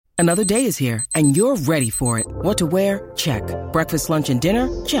Another day is here, and you're ready for it. What to wear? Check. Breakfast, lunch, and dinner?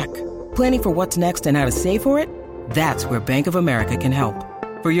 Check. Planning for what's next and how to save for it? That's where Bank of America can help.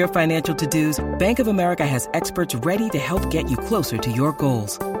 For your financial to-dos, Bank of America has experts ready to help get you closer to your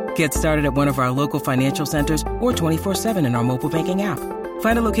goals. Get started at one of our local financial centers or 24/7 in our mobile banking app.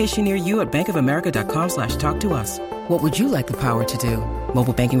 Find a location near you at bankofamerica.com/talktous. What would you like the power to do?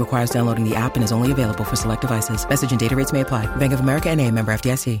 Mobile banking requires downloading the app and is only available for select devices. Message and data rates may apply. Bank of America N.A., member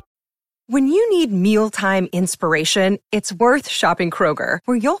FDIC. When you need mealtime inspiration, it's worth shopping Kroger,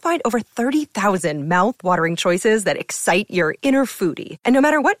 where you'll find over 30,000 mouth-watering choices that excite your inner foodie. And no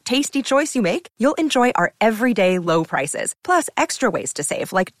matter what tasty choice you make, you'll enjoy our everyday low prices, plus extra ways to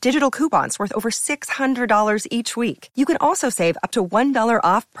save, like digital coupons worth over $600 each week. You can also save up to $1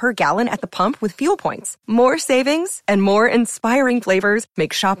 off per gallon at the pump with fuel points. More savings and more inspiring flavors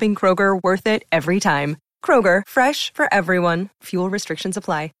make shopping Kroger worth it every time. Kroger, fresh for everyone. Fuel restrictions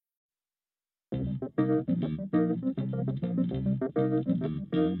apply.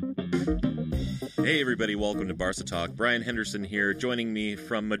 Hey everybody, welcome to Barca Talk. Brian Henderson here. Joining me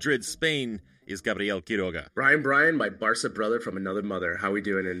from Madrid, Spain is Gabriel Quiroga. Brian, my Barca brother from another mother. How we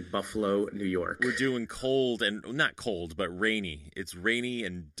doing in Buffalo, New York? We're doing cold and, not cold, but rainy. It's rainy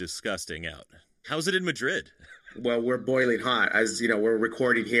and disgusting out. How's it in Madrid? Well, we're boiling hot. As you know, we're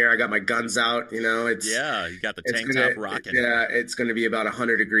recording here. I got my guns out. You know, you got the tank top rocking. Yeah, it's going to be about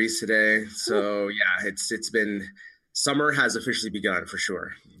 100 degrees today. So yeah, it's been summer has officially begun for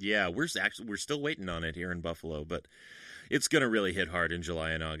sure. Yeah, we're still waiting on it here in Buffalo, but it's going to really hit hard in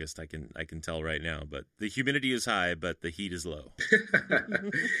July and August. I can tell right now. But the humidity is high, but the heat is low.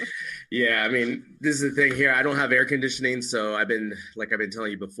 Yeah, I mean, this is the thing here. I don't have air conditioning, so I've been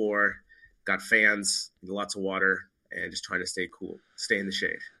telling you before. Got fans, lots of water, and just trying to stay cool, stay in the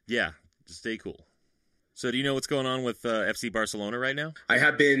shade. Yeah, just stay cool. So do you know what's going on with FC Barcelona right now? I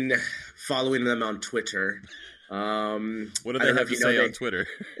have been following them on Twitter. What do they have to say on Twitter?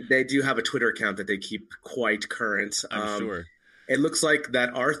 They do have a Twitter account that they keep quite current. I'm sure. It looks like that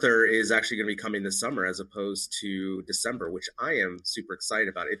Arthur is actually going to be coming this summer as opposed to December, which I am super excited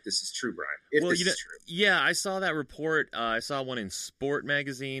about if this is true, Brian. If this is true. Yeah, I saw that report. I saw one in Sport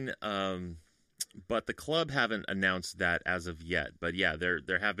magazine, but the club haven't announced that as of yet. But yeah,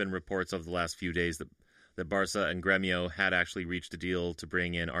 there have been reports over the last few days that Barca and Gremio had actually reached a deal to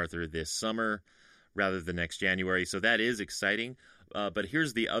bring in Arthur this summer rather than next January. So that is exciting. But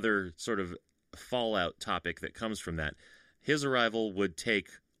here's the other sort of fallout topic that comes from that. His arrival would take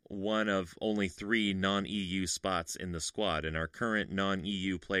one of only 3 non-EU spots in the squad, and our current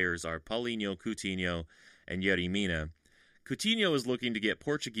non-EU players are Paulinho, Coutinho, and Yerry Mina. Coutinho is looking to get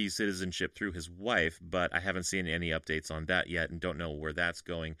Portuguese citizenship through his wife, but I haven't seen any updates on that yet and don't know where that's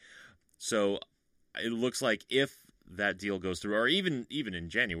going. So it looks like if that deal goes through, or even in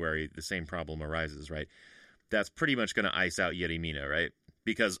January, the same problem arises, right? That's pretty much going to ice out Yerry Mina, right?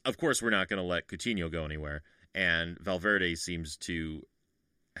 Because, of course, we're not going to let Coutinho go anywhere. And Valverde seems to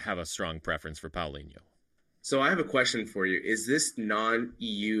have a strong preference for Paulinho. So I have a question for you. Is this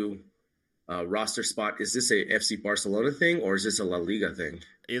non-EU roster spot, is this a FC Barcelona thing or is this a La Liga thing?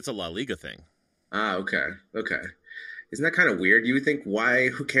 It's a La Liga thing. Ah, okay. Isn't that kind of weird? You would think, why?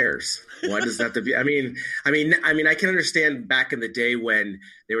 Who cares? Why does that have to be? I mean, I can understand back in the day when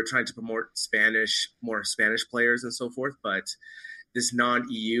they were trying to promote more Spanish players and so forth, but this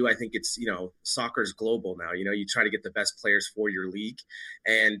non-EU, I think it's, soccer's global now. You try to get the best players for your league.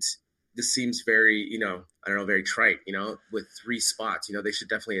 And this seems very, very trite, with 3 spots. They should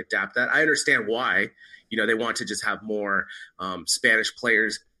definitely adapt that. I understand why, they want to just have more Spanish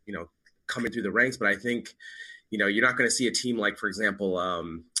players, coming through the ranks. But I think, you're not going to see a team like, for example,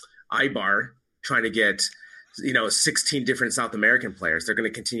 Eibar trying to get, 16 different South American players. They're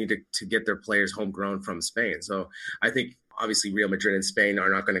going to continue to get their players homegrown from Spain. So I think, obviously, Real Madrid and Spain are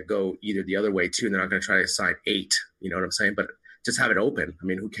not going to go either the other way, too. And they're not going to try to sign 8. You know what I'm saying? But just have it open. I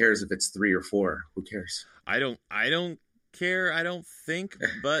mean, who cares if it's 3 or 4? Who cares? I don't care, I don't think.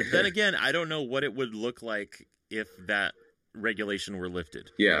 But then again, I don't know what it would look like if that regulation were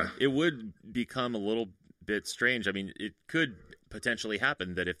lifted. Yeah. It would become a little bit strange. I mean, it could potentially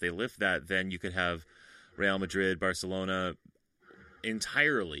happen that if they lift that, then you could have Real Madrid, Barcelona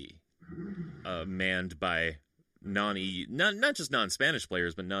entirely manned by non-EU, not just non-Spanish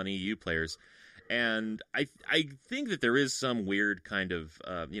players, but non-EU players. And I think that there is some weird kind of,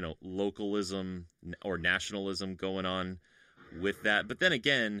 localism or nationalism going on with that. But then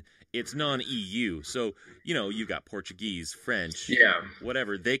again, it's non-EU. So, you've got Portuguese, French,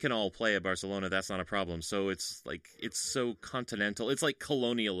 whatever. They can all play at Barcelona. That's not a problem. So it's so continental. It's like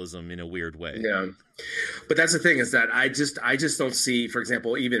colonialism in a weird way. Yeah. But that's the thing is that I just don't see, for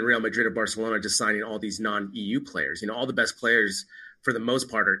example, even Real Madrid or Barcelona just signing all these non-EU players. All the best players for the most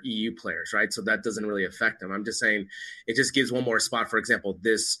part are EU players, right? So that doesn't really affect them. I'm just saying it just gives one more spot. For example,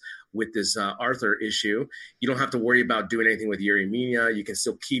 with this Arthur issue, you don't have to worry about doing anything with Yuri Mina. You can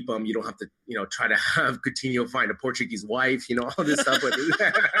still keep him. You don't have to, try to have Coutinho find a Portuguese wife, all this stuff with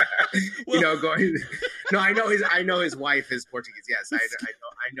going. No, I know his wife is Portuguese. Yes,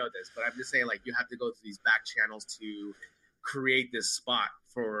 I know this, but I'm just saying, you have to go through these back channels to create this spot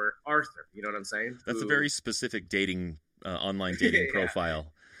for Arthur. You know what I'm saying? That's a very specific online dating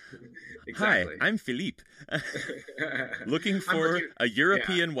profile. Exactly. Hi, I'm Philippe. Looking for a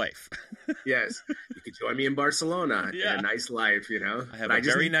European wife. Yes. You could join me in Barcelona in a nice life, I have a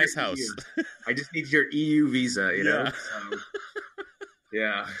very nice house. I just need your EU visa, know? So,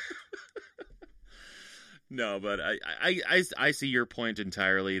 yeah. No, but I see your point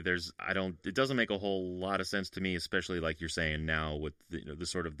entirely. It doesn't make a whole lot of sense to me, especially like you're saying now with the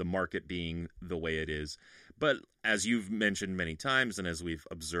sort of the market being the way it is. But as you've mentioned many times, and as we've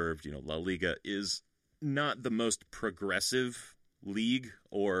observed, La Liga is not the most progressive league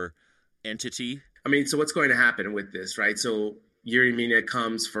or entity. I mean, so what's going to happen with this, right? So Yuri Mina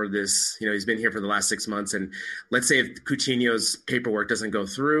comes for this, he's been here for the last 6 months. And let's say if Coutinho's paperwork doesn't go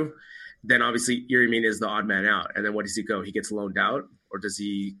through, then obviously Yuri Mina is the odd man out. And then what does he go? He gets loaned out, or does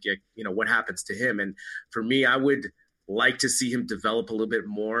he get, what happens to him? And for me, I would like to see him develop a little bit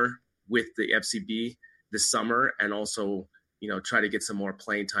more with the FCB this summer, and also, try to get some more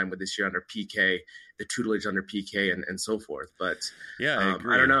playing time with this year under PK, the tutelage under PK and so forth. But yeah, I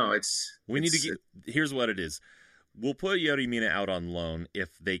agree. I don't know. Here's what it is. We'll put Yuri Mina out on loan if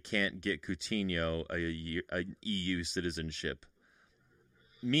they can't get Coutinho a EU citizenship.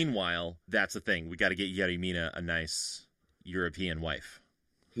 Meanwhile, that's the thing. We got to get Yuri Mina a nice European wife.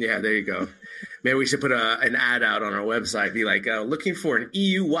 Yeah, there you go. Maybe we should put an ad out on our website. Be like, looking for an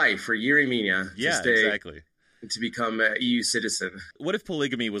EU wife for Yuri Mina. Yeah, exactly. To become an EU citizen. What if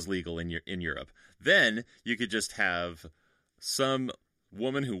polygamy was legal in Europe? Then you could just have some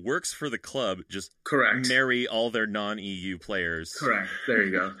woman who works for the club just marry all their non-EU players. Correct. There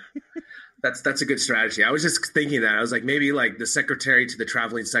you go. That's a good strategy. I was just thinking that. I was like, maybe like the secretary to the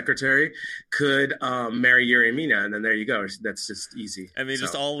traveling secretary could marry Yuri Mina, and then there you go. That's just easy. And they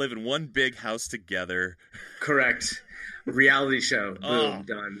just all live in one big house together. Correct. Reality show. Boom,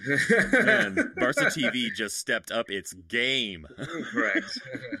 done. Man, Barca TV just stepped up its game. Correct.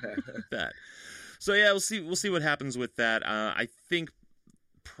 That. So yeah, we'll see what happens with that. I think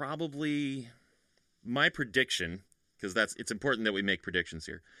probably my prediction, because it's important that we make predictions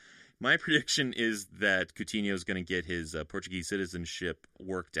here. My prediction is that Coutinho is going to get his Portuguese citizenship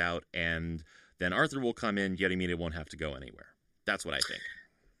worked out, and then Arthur will come in. Yuri Mina won't have to go anywhere. That's what I think.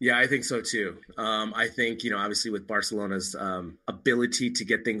 Yeah, I think so too. I think, obviously with Barcelona's ability to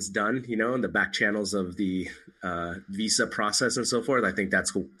get things done, in the back channels of the visa process and so forth, I think that's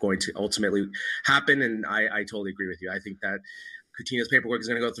going to ultimately happen. And I totally agree with you. I think that Coutinho's paperwork is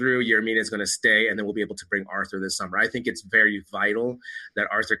going to go through, Yuri Mina is going to stay, and then we'll be able to bring Arthur this summer. I think it's very vital that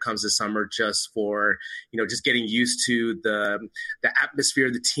Arthur comes this summer just for, just getting used to the atmosphere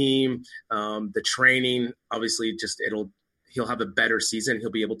of the team, the training. Obviously, he'll have a better season. He'll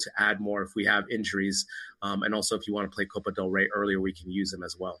be able to add more if we have injuries. And also, if you want to play Copa del Rey earlier, we can use him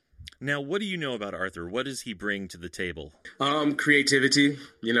as well. Now, what do you know about Arthur? What does he bring to the table? Creativity,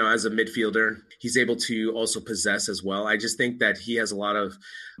 as a midfielder. He's able to also possess as well. I just think that he has a lot of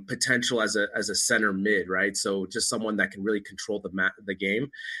potential as a center mid, right? So just someone that can really control the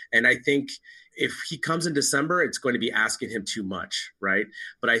game. And I think if he comes in December, it's going to be asking him too much, right?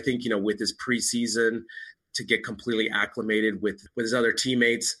 But I think, with his preseason, to get completely acclimated with his other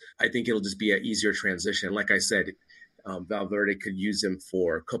teammates, I think it'll just be an easier transition. Like I said, Valverde could use him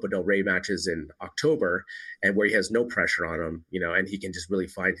for Copa del Rey matches in October, and where he has no pressure on him, and he can just really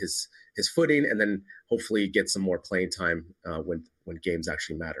find his footing, and then hopefully get some more playing time when games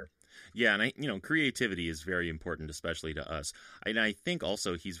actually matter. Yeah, and creativity is very important, especially to us. And I think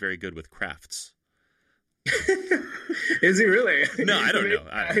also he's very good with crafts. Is he really? No, I don't know.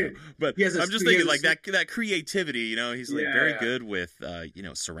 But I'm just thinking like that creativity. He's very good with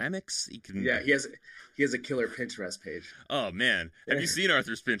ceramics. He can. Yeah, he has a killer Pinterest page. Oh man, have you seen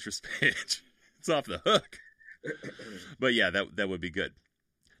Arthur's Pinterest page? It's off the hook. But yeah, that would be good.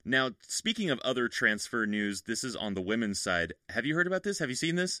 Now, speaking of other transfer news, this is on the women's side. Have you heard about this? Have you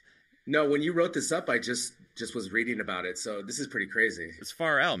seen this? No, when you wrote this up, I just was reading about it. So this is pretty crazy. It's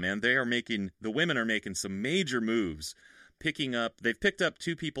far out, man. The women are making some major moves. They've picked up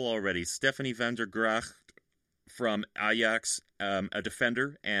 2 people already. Stephanie van der Gracht from Ajax, a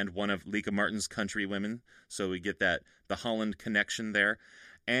defender, and one of Lieke Martin's countrywomen. So we get the Holland connection there.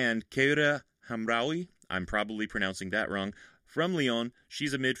 And Keira Hamraoui, I'm probably pronouncing that wrong, from Lyon.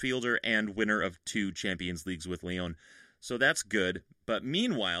 She's a midfielder and winner of 2 Champions Leagues with Lyon. So that's good. But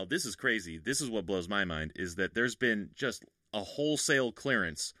meanwhile, this is crazy. This is what blows my mind, is that there's been just a wholesale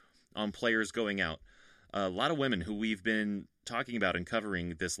clearance on players going out. A lot of women who we've been talking about and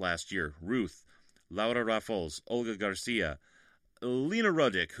covering this last year. Ruth, Laura Raffles, Olga Garcia, Lena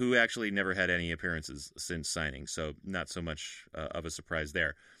Rodick, who actually never had any appearances since signing, so not so much of a surprise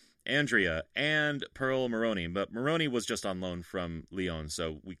there. Andrea and Pearl Moroni, but Moroni was just on loan from Lyon,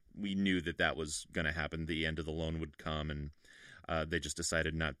 so we knew that was going to happen. The end of the loan would come, and they just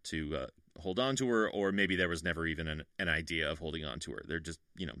decided not to hold on to her, or maybe there was never even an idea of holding on to her. They're just,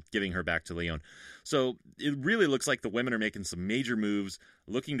 giving her back to Lyon. So it really looks like the women are making some major moves,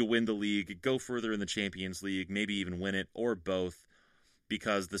 looking to win the league, go further in the Champions League, maybe even win it, or both.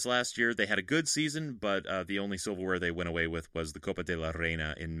 Because this last year they had a good season, but the only silverware they went away with was the Copa de la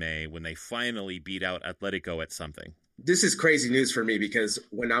Reina in May, when they finally beat out Atletico at something. This is crazy news for me, because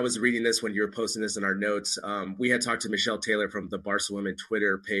when I was reading this, when you were posting this in our notes, we had talked to Michelle Taylor from the Barca Women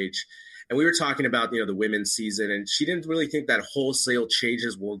Twitter page, and we were talking about, the women's season, and she didn't really think that wholesale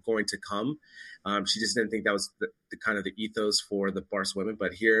changes were going to come. She just didn't think that was the kind of the ethos for the Barca women.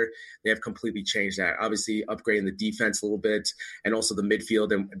 But here they have completely changed that. Obviously, upgrading the defense a little bit and also the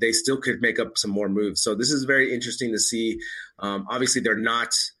midfield, and they still could make up some more moves. So this is very interesting to see. Obviously, they're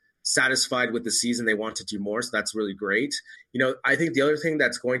not satisfied with the season. They want to do more. So that's really great. I think the other thing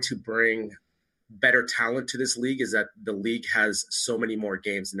that's going to bring better talent to this league is that the league has so many more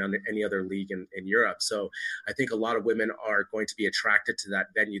games than any other league in Europe. So I think a lot of women are going to be attracted to that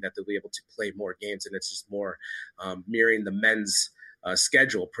venue, that they'll be able to play more games, and it's just more mirroring the men's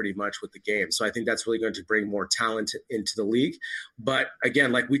schedule pretty much with the game. So I think that's really going to bring more talent into the league. But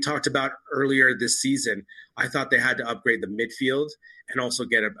again, like we talked about earlier this season, I thought they had to upgrade the midfield and also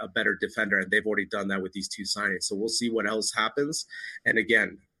get a better defender, and they've already done that with these 2 signings. So we'll see what else happens. And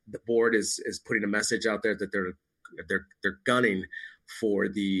again, the board is putting a message out there that they're gunning for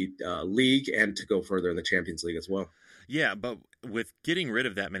the league and to go further in the Champions League as well. Yeah, but with getting rid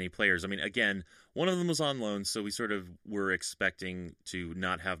of that many players, I mean, again, one of them was on loan, so we sort of were expecting to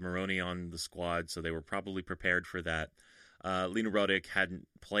not have Moroni on the squad, so they were probably prepared for that. Lena Rodick hadn't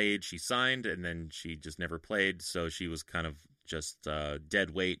played. She signed, and then she just never played, so she was kind of just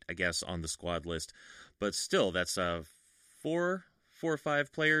dead weight, I guess, on the squad list. But still, that's 4 or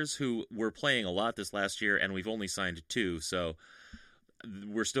 5 players who were playing a lot this last year, and we've only signed 2, so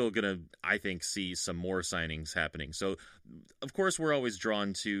we're still going to, I think, see some more signings happening. So, of course, we're always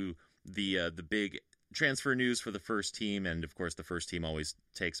drawn to the big transfer news for the first team, and, of course, the first team always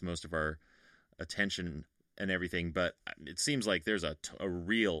takes most of our attention and everything, but it seems like there's a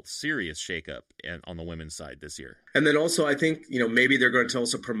real serious shakeup on the women's side this year. And then also, I think, maybe they're going to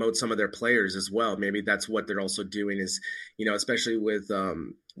also promote some of their players as well. Maybe that's what they're also doing is, especially with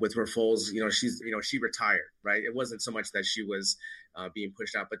Raffles, she retired, right? It wasn't so much that she was being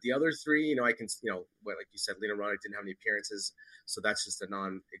pushed out, but the other 3, like you said, Lena Rodick didn't have any appearances. So that's just a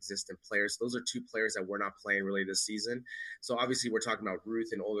non-existent player. So those are 2 players that were not playing really this season. So obviously we're talking about Ruth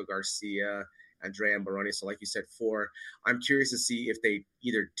and Olga Garcia, Andrea and Moroni. So like you said, 4. I'm curious to see if they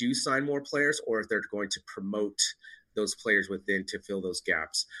either do sign more players or if they're going to promote those players within to fill those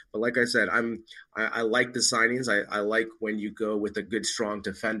gaps. But like I said, I like the signings. I like when you go with a good, strong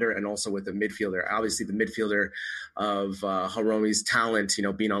defender and also with a midfielder. Obviously, the midfielder of Haromi's talent,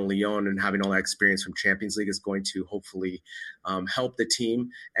 being on Lyon and having all that experience from Champions League is going to hopefully help the team.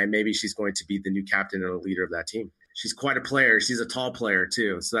 And maybe she's going to be the new captain and a leader of that team. She's quite a player. She's a tall player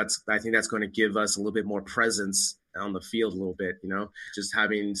too. So I think that's going to give us a little bit more presence on the field a little bit, just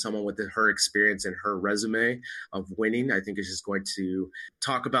having someone with her experience and her resume of winning, I think is just going to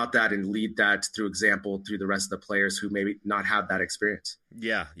talk about that and lead that through example through the rest of the players who maybe not have that experience.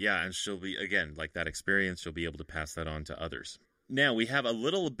 Yeah. And she'll be, again, like that experience, she'll be able to pass that on to others. Now, we have a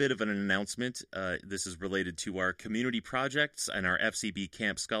little bit of an announcement. This is related to our community projects and our FCB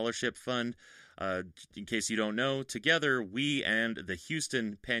Camp Scholarship Fund. In case you don't know, together we and the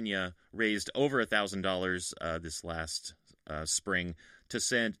Houston Peña raised over $1,000 this last spring to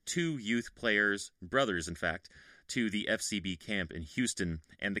send 2 youth players, brothers in fact, to the FCB camp in Houston.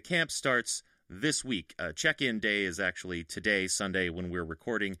 And the camp starts this week. Check-in day is actually today, Sunday, when we're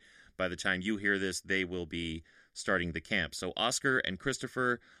recording. By the time you hear this, they will be starting the camp. So Oscar and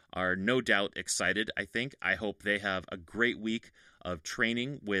Christopher are no doubt excited, I think. I hope they have a great week of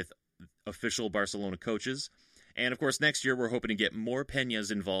training with official Barcelona coaches. And, of course, next year we're hoping to get more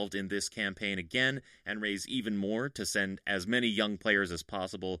Peñas involved in this campaign again and raise even more to send as many young players as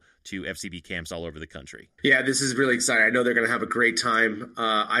possible to FCB camps all over the country. Yeah, this is really exciting. I know they're going to have a great time.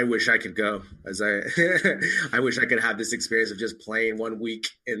 I wish I could go. I wish I could have this experience of just playing 1 week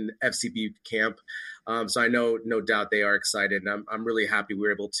in FCB camp. So I know, no doubt they are excited, and I'm really happy we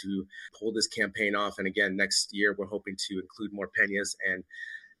were able to pull this campaign off. And again, next year we're hoping to include more Peñas and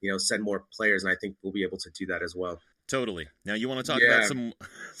send more players, and I think we'll be able to do that as well. Totally. Now, you want to talk about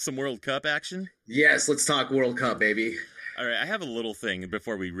some World Cup action? Yes, let's talk World Cup, baby. All right, I have a little thing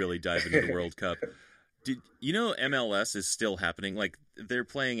before we really dive into the World Cup. Did you know MLS is still happening? Like, they're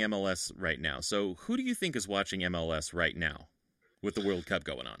playing MLS right now. So who do you think is watching MLS right now with the World Cup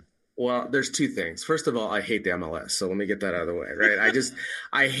going on? Well, there's two things. First of all, I hate the MLS, so let me get that out of the way, right?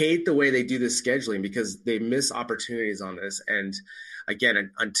 I hate the way they do this scheduling because they miss opportunities on this. And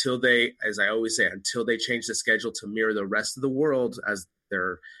again, until they, as I always say, until they change the schedule to mirror the rest of the world as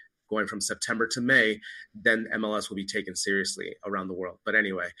they're going from September to May, then MLS will be taken seriously around the world. But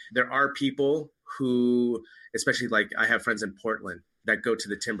anyway, there are people who, especially like I have friends in Portland that go to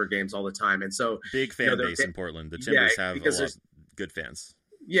the Timber games all the time. And so big fan base in Portland. The Timbers have a lot of good fans.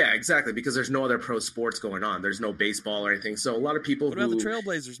 Yeah, exactly. Because there's no other pro sports going on. There's no baseball or anything. So a lot of people What about the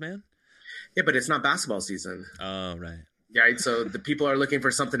Trailblazers, man? Yeah, but it's not basketball season. Oh, right. Yeah, right? So the people are looking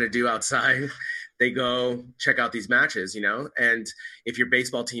for something to do outside. They go check out these matches, and if your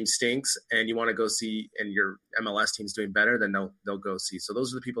baseball team stinks and you want to go see and your MLS team's doing better, then they'll go see. So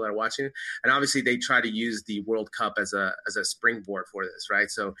those are the people that are watching. And obviously they try to use the World Cup as a springboard for this, right?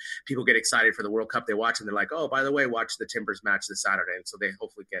 So people get excited for the World Cup. They watch and they're like, oh, by the way, watch the Timbers match this Saturday. And so they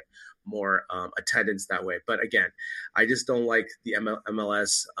hopefully get more attendance that way. But again, I just don't like the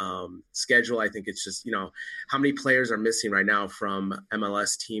MLS schedule. I think it's just, how many players are missing right now from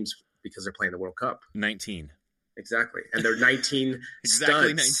MLS teams because they're playing the World Cup? 19. Exactly. And they're 19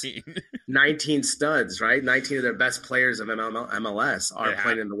 exactly studs. 19. 19 studs, right? 19 of their best players of MLS are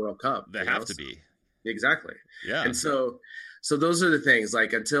playing in the World Cup. They have to be. Exactly. Yeah. And so those are the things,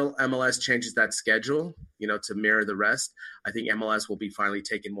 like until MLS changes that schedule, to mirror the rest, I think MLS will be finally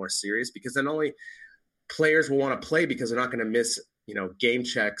taken more serious, because then only players will want to play because they're not going to miss, game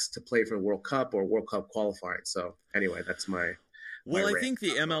checks to play for the World Cup or World Cup qualifying. So anyway, that's my... Well, I think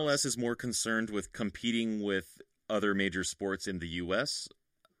the MLS is more concerned with competing with other major sports in the U.S.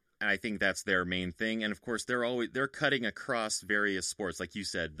 And I think that's their main thing. And of course, they're cutting across various sports. Like you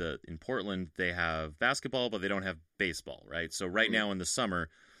said, in Portland, they have basketball, but they don't have baseball, right? So right now in the summer,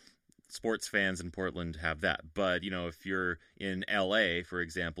 sports fans in Portland have that. But, if you're in L.A., for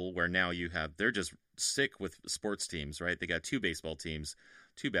example, where now they're just sick with sports teams, right? They got 2 baseball teams,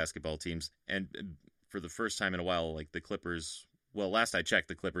 2 basketball teams. And for the first time in a while, like the Clippers... Well, last I checked,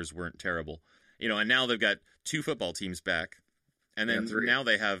 the Clippers weren't terrible. And now they've got 2 football teams back. And then now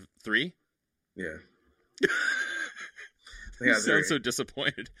they have 3? Yeah. You sound so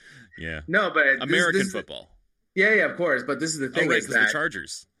disappointed. Yeah. No, but American football. Yeah, of course. But this is the thing. Oh, right, because the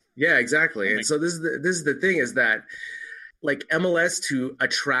Chargers. Yeah, exactly. And so this is the thing, is that like MLS, to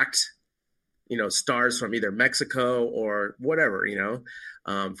attract, stars from either Mexico or whatever,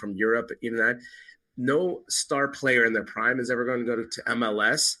 from Europe, even that. No star player in their prime is ever going to go to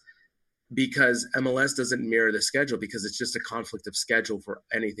MLS, because MLS doesn't mirror the schedule, because it's just a conflict of schedule for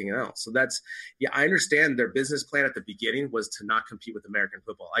anything else. So I understand their business plan at the beginning was to not compete with American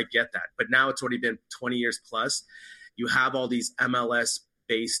football. I get that. But now it's already been 20 years plus. You have all these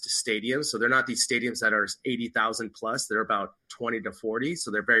MLS-based stadiums. So they're not these stadiums that are 80,000 plus. They're about 20 to 40.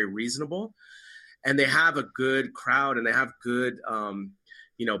 So they're very reasonable. And they have a good crowd, and they have good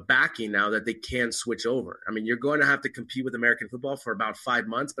backing now that they can switch over. I mean, you're going to have to compete with American football for about 5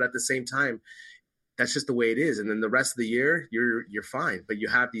 months, but at the same time, that's just the way it is. And then the rest of the year, you're fine. But you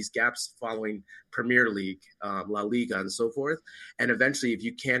have these gaps following Premier League, La Liga, and so forth. And eventually, if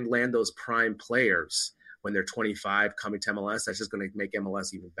you can land those prime players when they're 25 coming to MLS, that's just going to make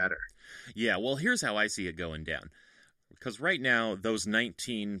MLS even better. Yeah, well, here's how I see it going down. Because right now, those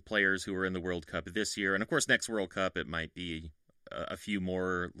 19 players who are in the World Cup this year, and of course, next World Cup, it might be a few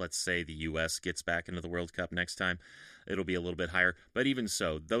more. Let's say the U.S. gets back into the World Cup next time, it'll be a little bit higher. But even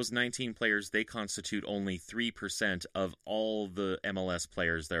so, those 19 players, they constitute only 3% of all the MLS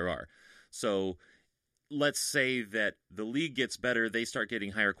players there are. So let's say that the league gets better, they start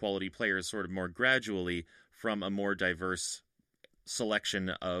getting higher quality players sort of more gradually from a more diverse selection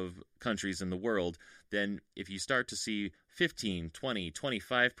of countries in the world. Then if you start to see 15, 20,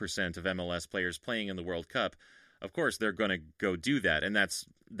 25% of MLS players playing in the World Cup, of course they're going to go do that, and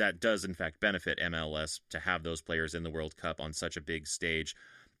that does in fact benefit MLS to have those players in the World Cup on such a big stage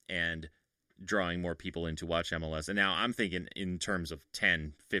and drawing more people in to watch MLS. And now I'm thinking in terms of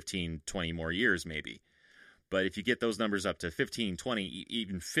 10, 15, 20 more years maybe. But if you get those numbers up to 15, 20,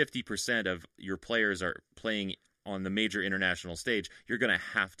 even 50% of your players are playing on the major international stage, you're going to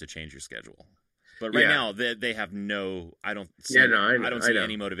have to change your schedule. But right now, they have I don't see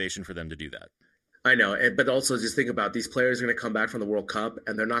any motivation for them to do that. I know, but also just think about these players are going to come back from the World Cup,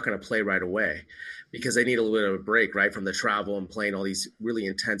 and they're not going to play right away because they need a little bit of a break, right, from the travel and playing all these really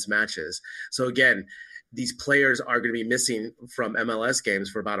intense matches. So again, these players are going to be missing from MLS games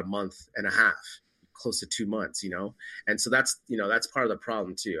for about a month and a half, close to 2 months, and so that's part of the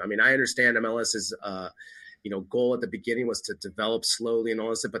problem too. I mean, I understand MLS's goal at the beginning was to develop slowly and all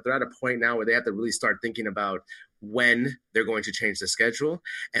this stuff, but they're at a point now where they have to really start thinking about when they're going to change the schedule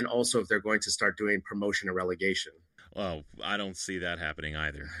and also if they're going to start doing promotion and relegation. Well, I don't see that happening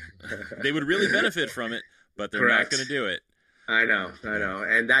either. They would really benefit from it, but they're Correct. not going to do it. I know.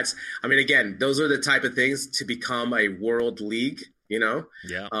 And again, those are the type of things to become a world league,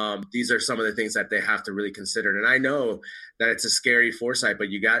 Yeah. These are some of the things that they have to really consider. And I know that it's a scary foresight, but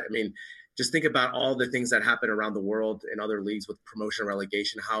just think about all the things that happen around the world in other leagues with promotion and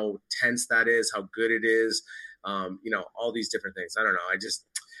relegation, how tense that is, how good it is, all these different things. I don't know.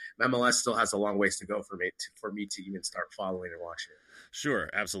 MLS still has a long ways to go for me to even start following and watching it. Sure,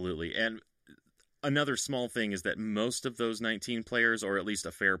 absolutely. And another small thing is that most of those 19 players, or at least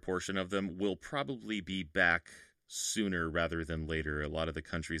a fair portion of them, will probably be back sooner rather than later. A lot of the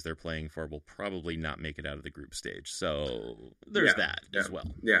countries they're playing for will probably not make it out of the group stage. So there's that as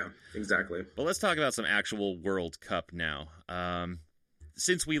well. Yeah, exactly. But let's talk about some actual World Cup now.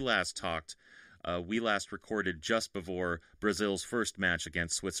 Since we last talked, we last recorded just before Brazil's first match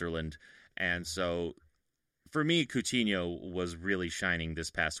against Switzerland. And so for me, Coutinho was really shining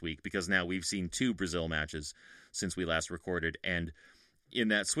this past week because now we've seen 2 Brazil matches since we last recorded. And in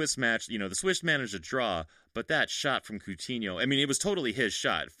that Swiss match, the Swiss managed a draw, but that shot from Coutinho, it was totally his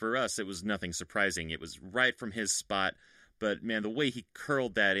shot. For us, it was nothing surprising. It was right from his spot. But, man, the way he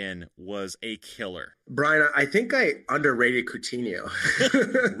curled that in was a killer. Brian, I think I underrated Coutinho.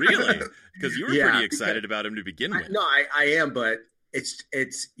 Really? Because you were pretty excited about him to begin with. No, I am, but it's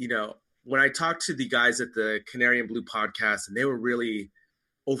when I talked to the guys at the Canary and Blue podcast, and they were really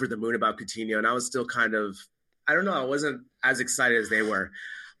over the moon about Coutinho, and I was still kind of, I don't know, I wasn't as excited as they were.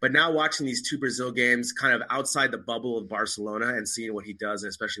 But now watching these 2 Brazil games kind of outside the bubble of Barcelona and seeing what he does, and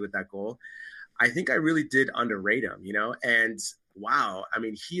especially with that goal, I think I really did underrate him, and wow.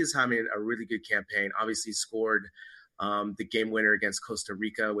 He is having a really good campaign. Obviously scored the game winner against Costa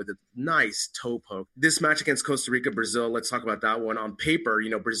Rica with a nice toe poke. This match against Costa Rica, Brazil, let's talk about that one. On paper,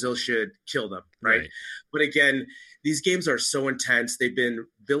 Brazil should kill them, right? But again, these games are so intense. They've been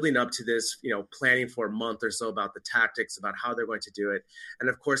building up to this, planning for a month or so about the tactics, about how they're going to do it.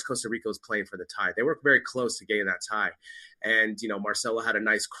 And of course, Costa Rica was playing for the tie. They were very close to getting that tie. And, Marcelo had a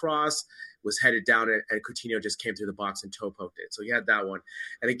nice cross, was headed down, and Coutinho just came through the box and toe poked it. So he had that one.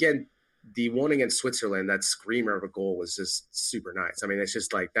 And again, the one against Switzerland, that screamer of a goal was just super nice. It's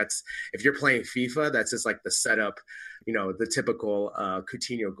just like, if you're playing FIFA, that's just like the setup, the typical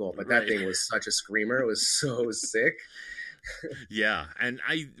Coutinho goal. But that thing was such a screamer. It was so sick. Yeah. And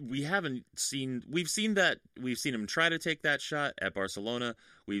we've seen him try to take that shot at Barcelona.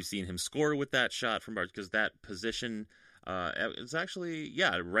 We've seen him score with that shot from because that position, it's actually,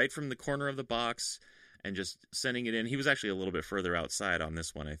 right from the corner of the box and just sending it in. He was actually a little bit further outside on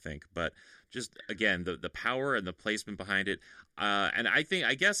this one, I think. But just, again, the power and the placement behind it. And I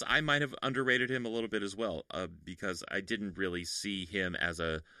guess I might have underrated him a little bit as well because I didn't really see him as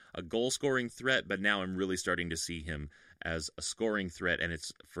a goal-scoring threat, but now I'm really starting to see him as a scoring threat. And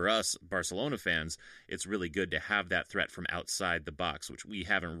it's, for us Barcelona fans, it's really good to have that threat from outside the box, which we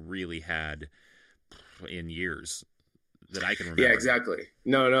haven't really had in years that I can remember. Yeah, exactly.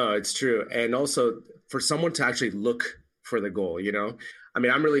 No, it's true. And also for someone to actually look for the goal,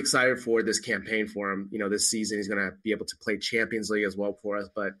 I'm really excited for this campaign for him. This season he's going to be able to play Champions League as well for us.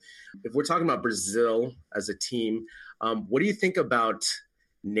 But if we're talking about Brazil as a team, what do you think about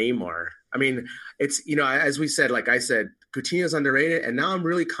Neymar? It's, as we said, like I said, Coutinho's underrated. And now I'm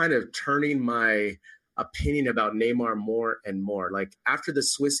really kind of turning my opinion about Neymar more and more. Like after the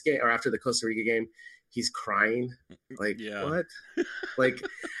Swiss game or after the Costa Rica game, he's crying. Like, what? Like,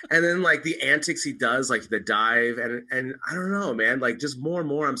 and then like the antics he does, like the dive, and I don't know, man. Like just more and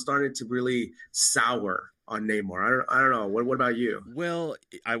more, I'm starting to really sour on Neymar. I don't know. What about you? Well,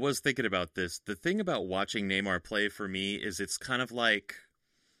 I was thinking about this. The thing about watching Neymar play for me is it's kind of like,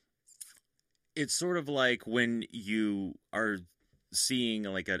 it's sort of like when you are seeing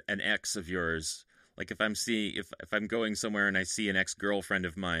like an ex of yours. Like if I'm going somewhere and I see an ex-girlfriend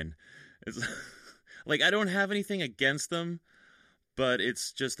of mine, it's like I don't have anything against them, but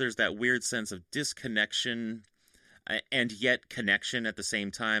it's just there's that weird sense of disconnection and yet connection at the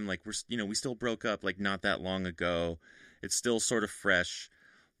same time. Like we still broke up like not that long ago. It's still sort of fresh.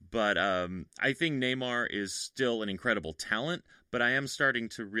 But I think Neymar is still an incredible talent, but I am starting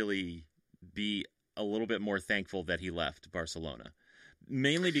to really be a little bit more thankful that he left Barcelona.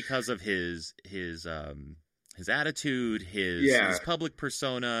 Mainly because of his attitude, his public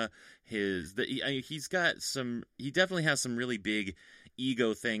persona, he definitely has some really big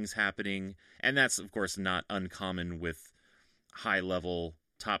ego things happening, and that's of course not uncommon with high level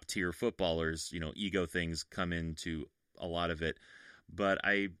top tier footballers. Ego things come into a lot of it, but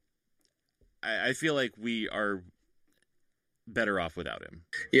I feel like we are better off without him.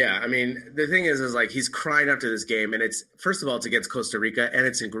 Yeah, I mean, the thing is like he's crying after this game, and it's first of all it's against Costa Rica, and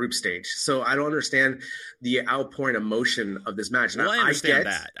it's in group stage. So I don't understand the outpouring emotion of this match. Well, I understand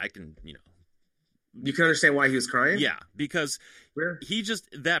that. I can, you can understand why he was crying. Yeah, because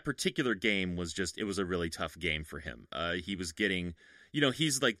that particular game was it was a really tough game for him. He was getting,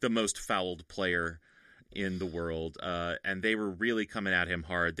 he's like the most fouled player in the world, and they were really coming at him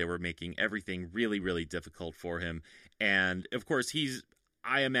hard. They were making everything really, really difficult for him. And of course,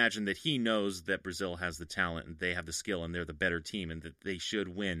 I imagine that he knows that Brazil has the talent and they have the skill and they're the better team and that they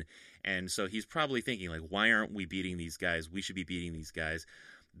should win. And so he's probably thinking like, why aren't we beating these guys? We should be beating these guys.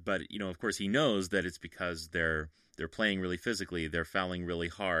 But, of course he knows that it's because they're playing really physically, they're fouling really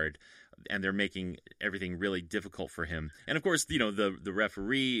hard, and they're making everything really difficult for him. And of course, the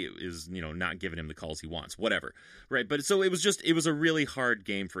referee is, not giving him the calls he wants, whatever. Right. But so it was a really hard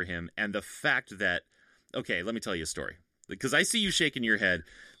game for him. And the fact that, okay, let me tell you a story, because I see you shaking your head.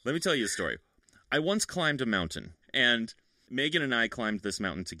 Let me tell you a story. I once climbed a mountain, and Megan and I climbed this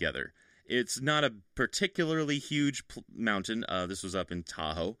mountain together. It's not a particularly huge mountain. This was up in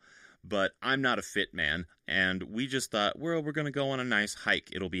Tahoe, but I'm not a fit man, and we just thought, well, we're going to go on a nice hike.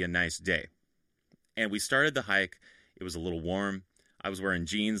 It'll be a nice day. And we started the hike. It was a little warm. I was wearing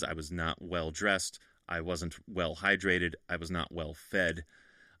jeans. I was not well dressed. I wasn't well hydrated. I was not well fed.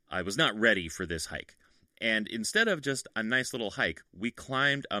 I was not ready for this hike. And instead of just a nice little hike, we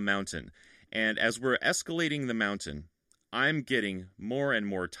climbed a mountain. And as we're escalating the mountain, I'm getting more and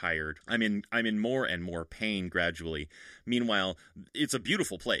more tired. I'm in more and more pain gradually. Meanwhile, it's a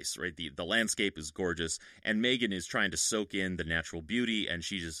beautiful place, right? The landscape is gorgeous, and Megan is trying to soak in the natural beauty, and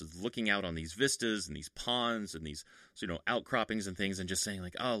she just is looking out on these vistas and these ponds and these outcroppings and things, and just saying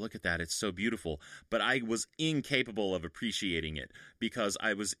like, "Oh, look at that! It's so beautiful." But I was incapable of appreciating it because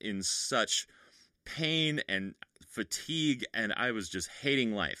I was in such pain and fatigue, and I was just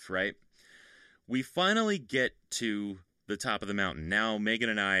hating life. Right? We finally get to the top of the mountain. Now Megan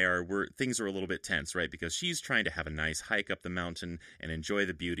and I things are a little bit tense, right? Because she's trying to have a nice hike up the mountain and enjoy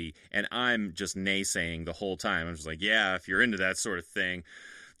the beauty, and I'm just naysaying the whole time. I'm just like, yeah, if you're into that sort of thing,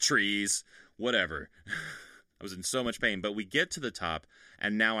 trees, whatever. I was in so much pain, but we get to the top,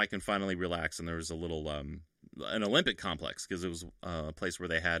 and now I can finally relax. And there was a little an Olympic complex, because it was a place where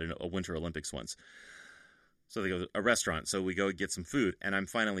they had a Winter Olympics once. So they go to a restaurant. So we go get some food, and I'm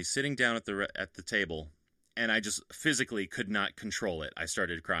finally sitting down at the table. And I just physically could not control it. I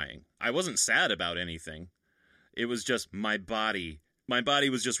started crying. I wasn't sad about anything. It was just my body. My body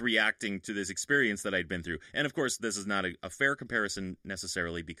was just reacting to this experience that I'd been through. And of course, this is not a fair comparison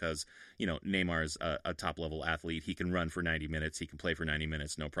necessarily because, Neymar's a top-level athlete. He can run for 90 minutes. He can play for 90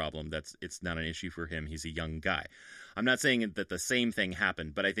 minutes, no problem. It's not an issue for him. He's a young guy. I'm not saying that the same thing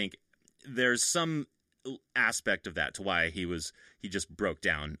happened, but I think there's some aspect of that to why he just broke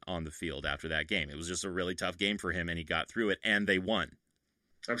down on the field after that game. It was just a really tough game for him, and he got through it, and they won.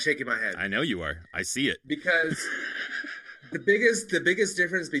 I'm shaking my head. I know you are. I see it. Because the biggest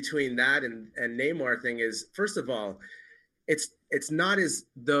difference between that and Neymar thing is, first of all, it's not as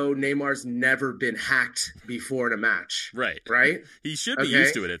though Neymar's never been hacked before in a match. Right. Right? He should be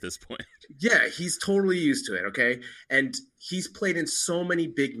used to it at this point. Yeah, he's totally used to it, okay? And he's played in so many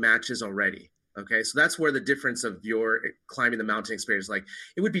big matches already. Okay, so that's where the difference of your climbing the mountain experience, like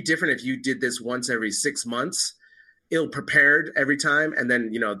it would be different if you did this once every 6 months, ill prepared every time. And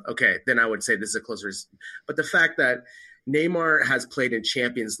then, okay, then I would say this is a closer. But the fact that Neymar has played in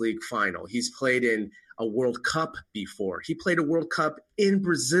Champions League final, he's played in a World Cup before. He played a World Cup in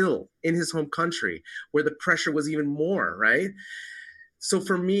Brazil, in his home country, where the pressure was even more, right? So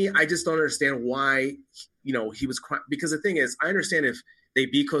for me, I just don't understand why, he was crying. Because the thing is, I understand if they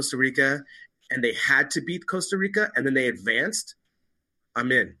beat Costa Rica and they had to beat Costa Rica and then they advanced,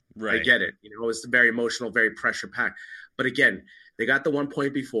 I'm in. Right. I get it. You know, it was very emotional, very pressure packed. But again, they got the 1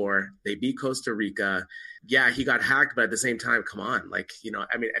 point before. They beat Costa Rica. Yeah, he got hacked, but at the same time, come on. Like, you know,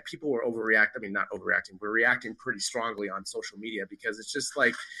 I mean, people were overreacting. I mean, not overreacting. We're reacting pretty strongly on social media because it's just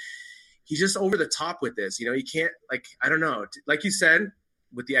like he's just over the top with this. You know, you can't, like, I don't know. Like you said,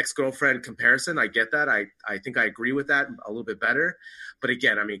 with the ex-girlfriend comparison, I get that. I think I agree with that a little bit better. But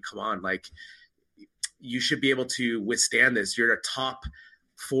again, I mean, come on. Like, you should be able to withstand this. You're a top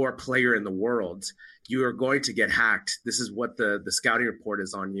 4 player in the world. You are going to get hacked. This is what the scouting report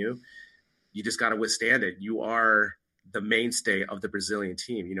is on you. You just got to withstand it. You are the mainstay of the Brazilian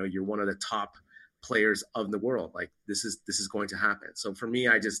team. You know, you're one of the top players of the world. Like, this is going to happen. So for me,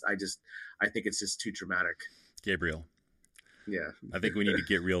 I think it's just too dramatic. Gabriel. Yeah. I think we need to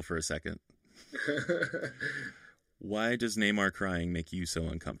get real for a second. Why does Neymar crying make you so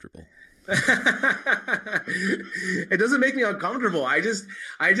uncomfortable? It doesn't make me uncomfortable. I just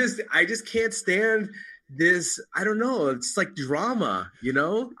can't stand this. I don't know. It's like drama, you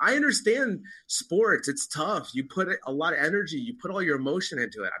know? I understand sports. It's tough. You put a lot of energy. You put all your emotion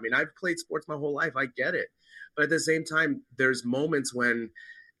into it. I mean, I've played sports my whole life. I get it. But at the same time, there's moments when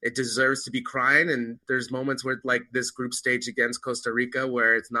it deserves to be crying. And there's moments where, like this group stage against Costa Rica,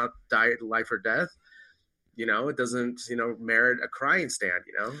 where it's not life or death. You know, it doesn't, you know, merit a crying stand,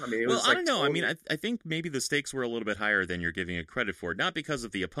 you know? I mean, it was I don't know. Totally... I mean, I think maybe the stakes were a little bit higher than you're giving it credit for. Not because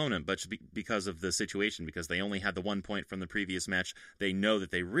of the opponent, but because of the situation, because they only had the 1 point from the previous match. They know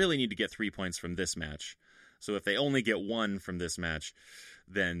that they really need to get 3 points from this match. So if they only get 1 from this match,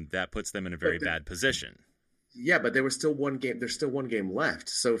 then that puts them in a very bad position. Yeah, but there was still one game. There's still one game left.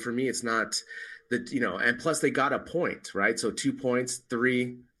 So for me, it's not that, you know, and plus they got a point, right? So 2 points,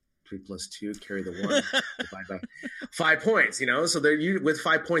 3 plus 2, carry the 1, divide by 5 points, you know? So with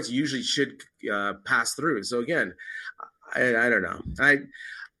 5 points, you usually should pass through. So again, I don't know.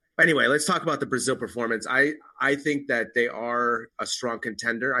 Anyway, let's talk about the Brazil performance. I think that they are a strong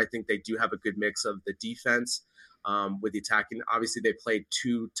contender. I think they do have a good mix of the defense with the attacking. Obviously, they played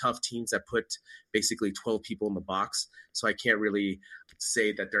 2 tough teams that put basically 12 people in the box. So I can't really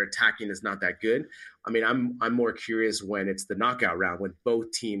say that their attacking is not that good. I mean, I'm more curious when it's the knockout round, when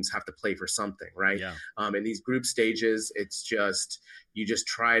both teams have to play for something, right? Yeah. In these group stages, it's just you just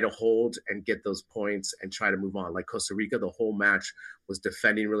try to hold and get those points and try to move on. Like Costa Rica, the whole match was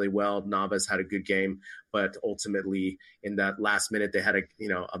defending really well. Navas had a good game, but ultimately in that last minute, they had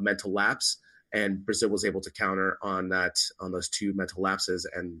a mental lapse. And Brazil was able to counter on those 2 mental lapses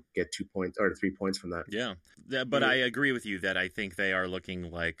and get 2 points or 3 points from that. Yeah, but I agree with you that I think they are looking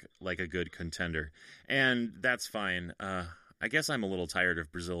like a good contender, and that's fine. I guess I'm a little tired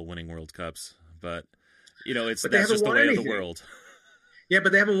of Brazil winning World Cups, but you know, that's just the way of the world. Yeah,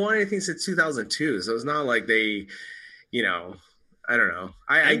 but they haven't won anything since 2002, so it's not like they, you know, I don't know.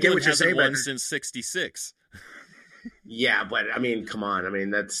 I get what you're saying. Won since '66. Yeah, but I mean, come on. I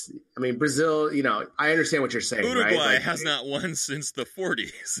mean, Brazil, you know, I understand what you're saying. Uruguay right? has not won since the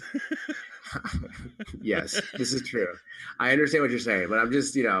 40s. Yes, this is true. I understand what you're saying, but I'm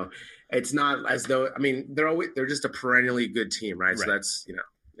just, you know, it's not as though, I mean, they're just a perennially good team, right? So that's, you know,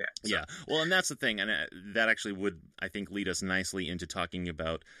 yeah. So. Yeah. Well, and that's the thing. And that actually would, I think, lead us nicely into talking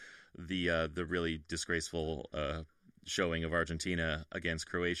about the really disgraceful showing of Argentina against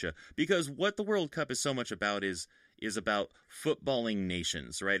Croatia, because what the World Cup is so much about is about footballing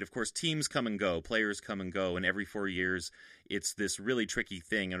nations, right? Of course, teams come and go, players come and go, and every 4 years it's this really tricky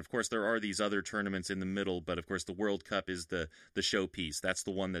thing. And of course, there are these other tournaments in the middle, but of course, the World Cup is the showpiece. That's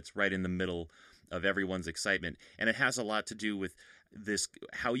the one that's right in the middle of everyone's excitement, and it has a lot to do with this,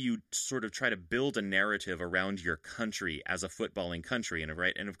 how you sort of try to build a narrative around your country as a footballing country, and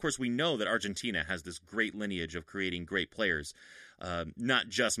right. And of course, we know that Argentina has this great lineage of creating great players. Not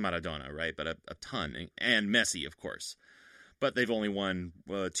just Maradona, right, but a ton, and Messi, of course. But they've only won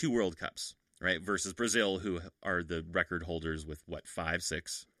 2 World Cups, right, versus Brazil, who are the record holders with, 5,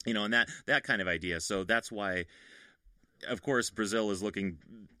 6, you know, and that kind of idea. So that's why, of course, Brazil is looking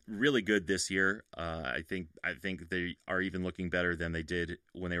really good this year. I think they are even looking better than they did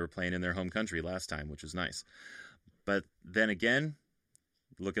when they were playing in their home country last time, which is nice. But then again,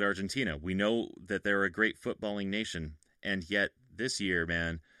 look at Argentina. We know that they're a great footballing nation, and yet this year,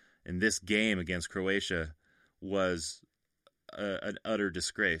 man, in this game against Croatia was an utter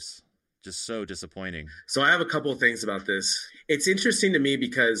disgrace. Just so disappointing. So I have a couple of things about this. It's interesting to me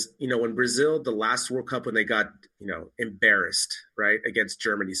because, you know, when Brazil, the last World Cup, when they got, you know, embarrassed, right, against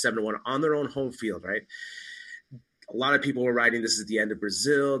Germany, 7-1 on their own home field, right? A lot of people were writing this is the end of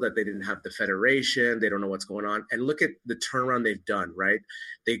Brazil, that they didn't have the federation. They don't know what's going on. And look at the turnaround they've done, right?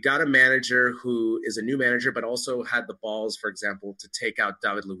 They got a manager who is a new manager, but also had the balls, for example, to take out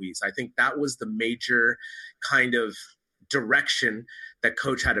David Luiz. I think that was the major kind of direction that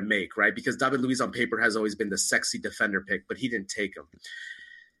coach had to make, right? Because David Luiz on paper has always been the sexy defender pick, but he didn't take him.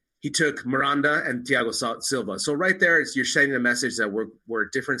 He took Miranda and Thiago Silva. So right there, you're sending a message that we're a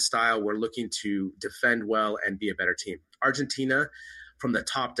different style. We're looking to defend well and be a better team. Argentina, from the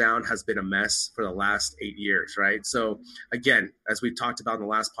top down, has been a mess for the last 8 years, right? So again, as we talked about in the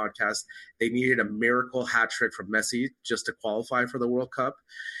last podcast, they needed a miracle hat trick from Messi just to qualify for the World Cup.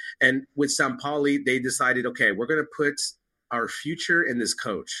 And with Sampaoli, they decided, okay, we're going to put our future in this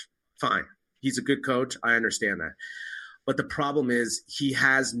coach. Fine. He's a good coach. I understand that. But the problem is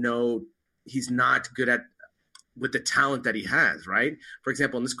he's not good at with the talent that he has, right? For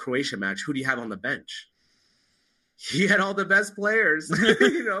example, in this Croatia match, who do you have on the bench? He had all the best players.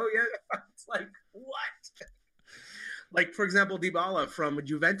 It's like, what? Like, for example, Dybala from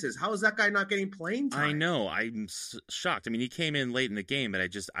Juventus. How is that guy not getting playing time? I know. I'm shocked. I mean, he came in late in the game, but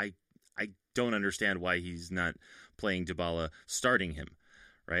I don't understand why he's not playing Dybala, starting him.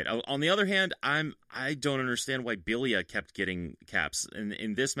 Right. On the other hand, I don't understand why Bilia kept getting caps.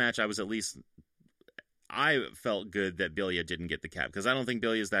 In this match, I felt good that Bilia didn't get the cap because I don't think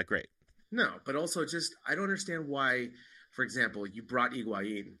Bilia is that great. No, but also I don't understand why, for example, you brought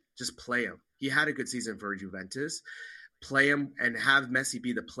Higuain. Just play him. He had a good season for Juventus. Play him and have Messi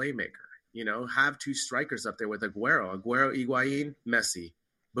be the playmaker. Have two strikers up there with Aguero, Higuain, Messi.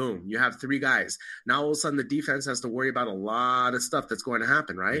 Boom, you have three guys. Now all of a sudden the defense has to worry about a lot of stuff that's going to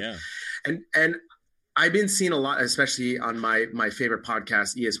happen, right? Yeah. And I've been seeing a lot, especially on my favorite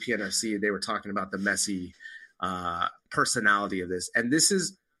podcast, ESPN FC, they were talking about the Messi personality of this. And this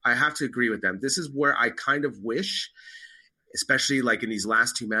is, I have to agree with them. This is where I kind of wish, especially like in these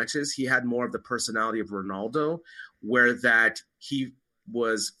last two matches, he had more of the personality of Ronaldo, where that he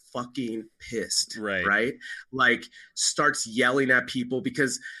was fucking pissed, right? Like starts yelling at people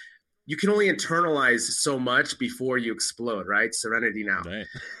because you can only internalize so much before you explode, right? Serenity now. Right.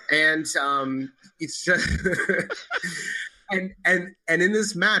 And it's just and in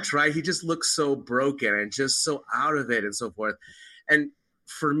this match, right, he just looks so broken and just so out of it and so forth. And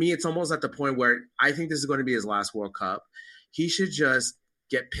for me, it's almost at the point where I think this is going to be his last World Cup. He should just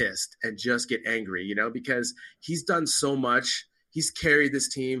get pissed and just get angry, because he's done so much. He's carried this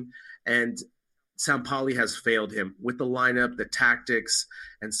team, and Sampaoli has failed him with the lineup, the tactics,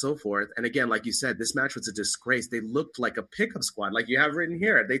 and so forth. And again, like you said, this match was a disgrace. They looked like a pickup squad, like you have written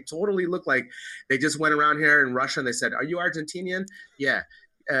here. They totally looked like they just went around here in Russia and they said, "Are you Argentinian? Yeah.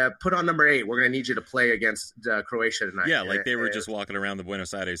 Put on number 8. We're going to need you to play against Croatia tonight." Yeah, like they were just walking around the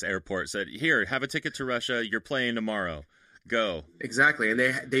Buenos Aires airport, said, "Here, have a ticket to Russia. You're playing tomorrow. Go." Exactly. And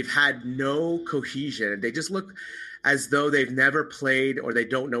they've had no cohesion. They just look as though they've never played or they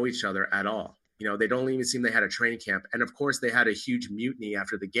don't know each other at all. They don't even seem they had a training camp. And of course, they had a huge mutiny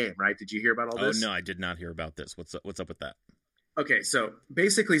after the game, right? Did you hear about all this? Oh, no, I did not hear about this. What's up with that? Okay, so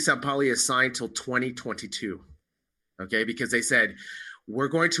basically, Sampaoli is signed till 2022, okay? Because they said, we're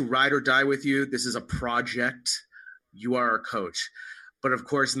going to ride or die with you. This is a project. You are our coach. But of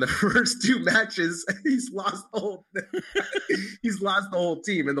course, in the first two matches, he's lost the whole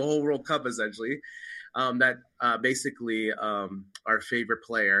team and the whole World Cup, essentially. Basically our favorite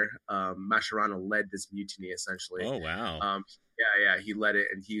player, Mascherano, led this mutiny essentially. Oh wow! Yeah, he led it,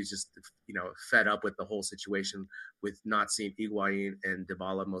 and he was just fed up with the whole situation, with not seeing Higuain and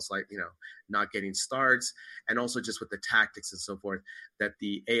Dybala most likely not getting starts, and also just with the tactics and so forth. That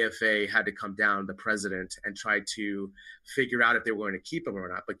the AFA had to come down, the president, and try to figure out if they were going to keep him or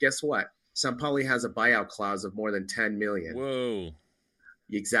not. But guess what? Sampaoli has a buyout clause of more than 10 million. Whoa!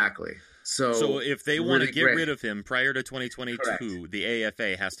 Exactly. So if they want to get rid of him prior to 2022, correct, the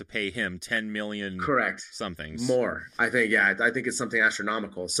AFA has to pay him 10 million. Correct. Something more. I think it's something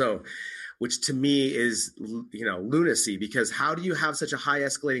astronomical. So, which to me is lunacy, because how do you have such a high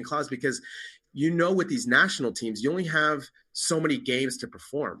escalating clause? Because with these national teams, you only have so many games to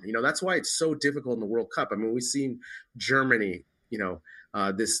perform. That's why it's so difficult in the World Cup. I mean, we've seen Germany,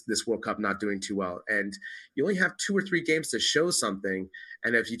 this World Cup not doing too well, and you only have 2 or 3 games to show something.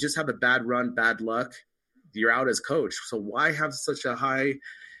 And if you just have a bad run, bad luck, you're out as coach. So why have such a high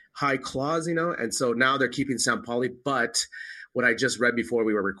clause, And so now they're keeping Sampaoli. But what I just read before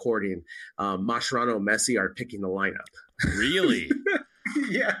we were recording, Mascherano and Messi are picking the lineup. Really?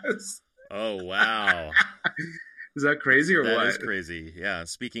 Yes. Oh, wow. Is that crazy or what? That is crazy. Yeah.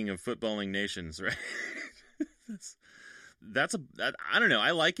 Speaking of footballing nations, right? I don't know.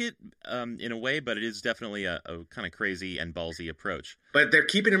 I like it in a way, but it is definitely a kind of crazy and ballsy approach. But they're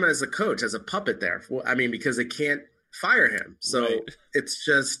keeping him as a coach, as a puppet there. I mean, because they can't fire him. So Right. it's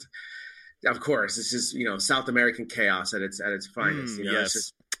just, of course, it's just, South American chaos at its finest. Yes. It's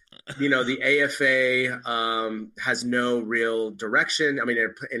just, the AFA has no real direction. I mean,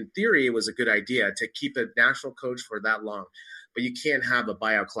 in theory, it was a good idea to keep a national coach for that long. But you can't have a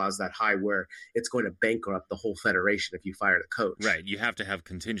buyout clause that high where it's going to bankrupt the whole federation if you fire the coach. Right. You have to have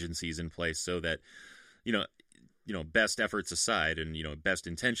contingencies in place so that, best efforts aside and, best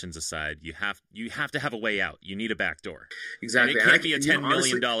intentions aside, you have to have a way out. You need a back door. Exactly. And it can't be a $10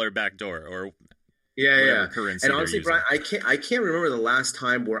 million back door or yeah. currency. And honestly, Brian, I can't remember the last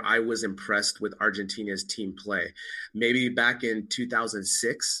time where I was impressed with Argentina's team play. Maybe back in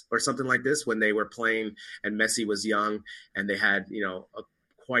 2006 or something like this, when they were playing and Messi was young and they had a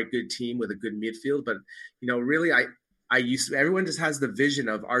quite good team with a good midfield. But really, everyone just has the vision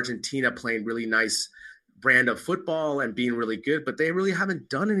of Argentina playing really nice brand of football and being really good, but they really haven't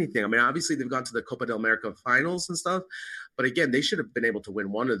done anything. I mean, obviously they've gone to the Copa del America finals and stuff, but again, they should have been able to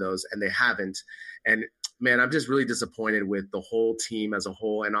win one of those and they haven't. And man, I'm just really disappointed with the whole team as a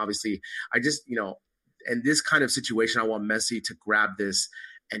whole. And obviously I just, in this kind of situation, I want Messi to grab this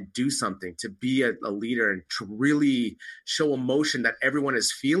and do something, to be a leader and to really show emotion that everyone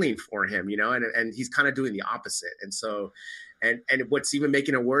is feeling for him, and he's kind of doing the opposite. And so, and what's even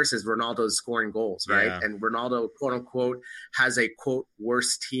making it worse is Ronaldo's scoring goals, right? Yeah. And Ronaldo, quote unquote, has a quote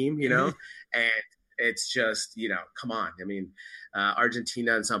worse team, and it's just, come on. I mean,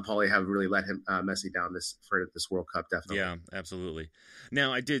 Argentina and Sao Paulo have really let him Messi down for this World Cup, definitely. Yeah, absolutely.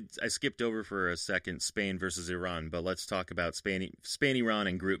 Now, I skipped over for a second Spain versus Iran, but let's talk about Spain, Iran,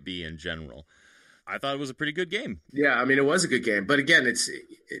 and Group B in general. I thought it was a pretty good game. Yeah, I mean, it was a good game. But again,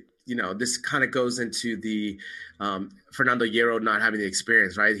 this kind of goes into the Fernando Hierro not having the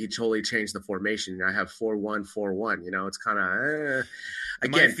experience, right? He totally changed the formation. I have 4-1-4-1. It's kind of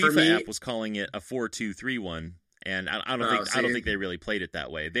again, my FIFA for me, app was calling it a 4-2-3-1. And I don't think they really played it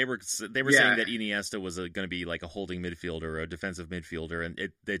that way. They were saying that Iniesta was going to be like a holding midfielder or a defensive midfielder,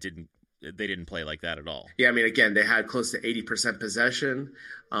 and they didn't play like that at all. Yeah, I mean, again, they had close to 80% possession.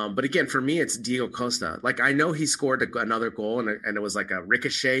 But again, for me, it's Diego Costa. Like, I know he scored another goal, and it was like a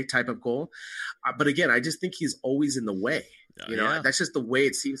ricochet type of goal. But again, I just think he's always in the way. That's just the way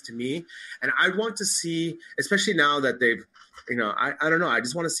it seems to me. And I want to see, especially now that they've, I don't know. I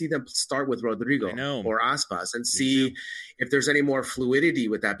just want to see them start with Rodrigo or Aspas and see if there's any more fluidity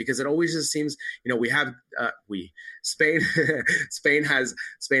with that, because it always just seems, Spain has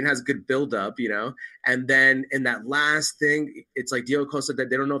good buildup, and then in that last thing, it's like Diego Costa, that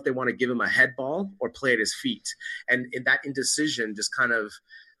they don't know if they want to give him a head ball or play at his feet. And in that indecision just kind of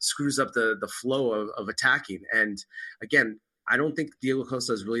screws up the flow of attacking. And again, I don't think Diego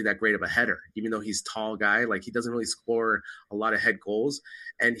Costa is really that great of a header, even though he's a tall guy. Like, he doesn't really score a lot of head goals,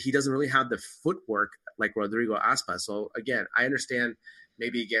 and he doesn't really have the footwork like Rodrigo Aspas. So again, I understand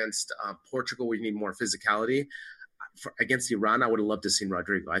maybe against Portugal, we need more physicality. Against Iran, I would have loved to have seen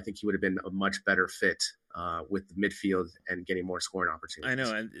Rodrigo. I think he would have been a much better fit with the midfield and getting more scoring opportunities. I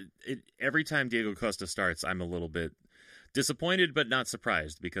know. And every time Diego Costa starts, I'm a little bit disappointed, but not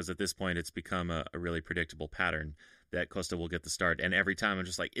surprised, because at this point it's become a really predictable pattern that Costa will get the start. And every time I'm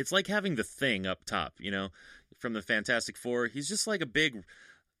just like, it's like having the Thing up top, from the Fantastic Four. He's just like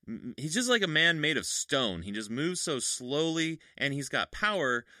a man made of stone. He just moves so slowly, and he's got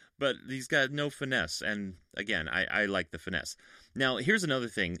power, but he's got no finesse. And again, I like the finesse. Now, here's another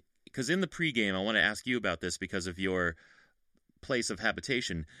thing, because in the pregame, I want to ask you about this because of your place of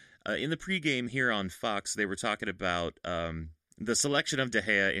habitation. In the pregame here on Fox, they were talking about the selection of De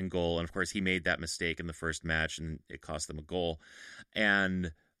Gea in goal, and of course he made that mistake in the first match, and it cost them a goal.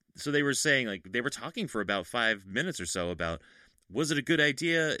 And so they were saying, like, they were talking for about 5 minutes or so about, was it a good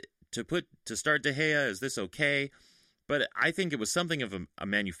idea to start De Gea? Is this okay? But I think it was something of a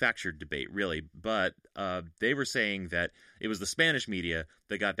manufactured debate, really. But they were saying that it was the Spanish media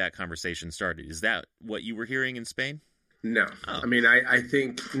that got that conversation started. Is that what you were hearing in Spain? No. Oh. I mean, I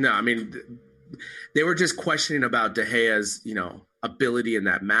think no. I mean, they were just questioning about De Gea's, ability in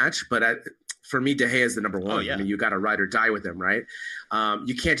that match. But for me, De Gea is the number one. Oh, yeah. I mean, you got to ride or die with him, right?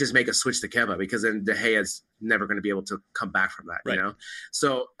 You can't just make a switch to Keva, because then De Gea's never going to be able to come back from that, right.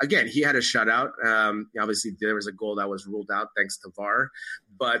 So again, he had a shutout. Obviously, there was a goal that was ruled out thanks to VAR,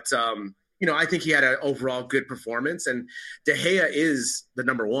 but I think he had an overall good performance, and De Gea is the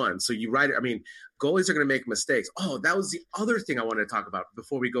number one. So you ride it. I mean, goalies are going to make mistakes. Oh, that was the other thing I wanted to talk about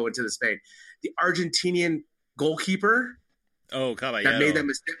before we go into the Spain. The Argentinian goalkeeper Oh, that made that Caballero.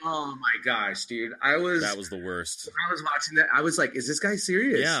 mistake. Oh my gosh, dude! That was the worst. When I was watching that, I was like, "Is this guy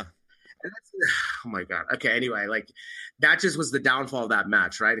serious?" Yeah. And that's, oh my god. Okay. Anyway, like that just was the downfall of that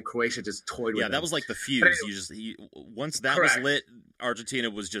match, right? And Croatia just toyed with Yeah, that them. was like the But fuse. anyway, Once that was correct. lit,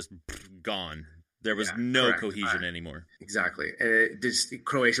 Argentina was just gone. There was Yeah, no correct. cohesion anymore. Exactly. And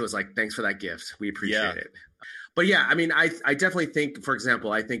Croatia was like, "Thanks for that gift. We Yeah. appreciate it." But yeah, I mean, I definitely think, for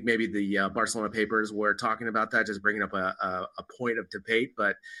example, I think maybe the Barcelona papers were talking about that, just bringing up a point of debate.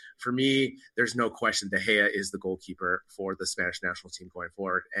 But for me, there's no question De Gea is the goalkeeper for the Spanish national team going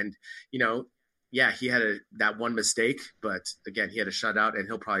forward. And, you know, yeah, he had that one mistake, but again, he had a shutout, and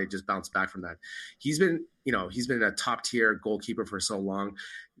he'll probably just bounce back from that. He's been a top tier goalkeeper for so long.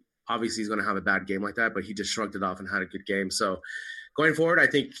 Obviously, he's going to have a bad game like that, but he just shrugged it off and had a good game. So going forward, I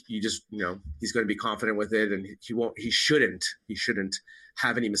think he's going to be confident with it, and he shouldn't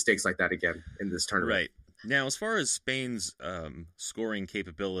have any mistakes like that again in this tournament. Right. Now, as far as Spain's scoring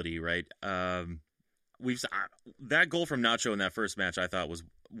capability, right? That goal from Nacho in that first match, I thought was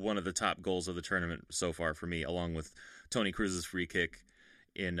one of the top goals of the tournament so far for me, along with Toni Kroos's free kick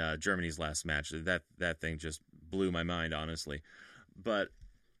in Germany's last match. That thing just blew my mind, honestly. But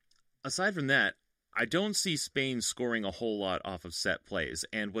aside from that, I don't see Spain scoring a whole lot off of set plays.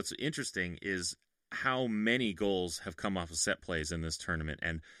 And what's interesting is how many goals have come off of set plays in this tournament,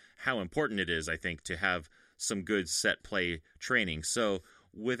 and how important it is, I think, to have some good set play training. So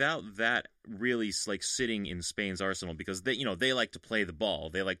without that really like sitting in Spain's arsenal, because they like to play the ball,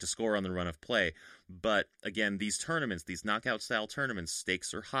 they like to score on the run of play. But again, these tournaments, these knockout style tournaments,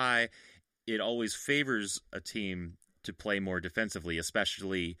 stakes are high. It always favors a team to play more defensively,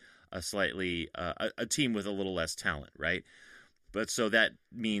 especially a team with a little less talent, right? But so that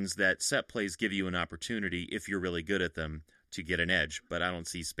means that set plays give you an opportunity, if you're really good at them, to get an edge. But I don't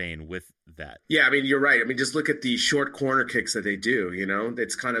see Spain with that. Yeah, I mean, you're right. I mean, just look at the short corner kicks that they do.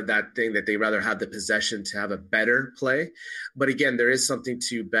 It's kind of that thing that they rather have the possession to have a better play. But again, there is something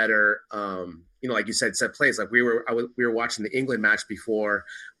to better, like you said, set plays. Like we were watching the England match before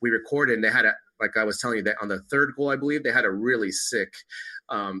we recorded, and they had like I was telling you, that on the third goal, I believe they had a really sick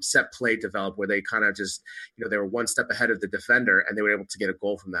set play develop where they kind of just, they were one step ahead of the defender, and they were able to get a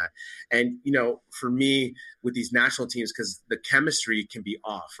goal from that. And, for me, with these national teams, because the chemistry can be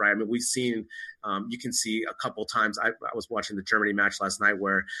off, right? I mean, we've seen, you can see a couple times, I was watching the Germany match last night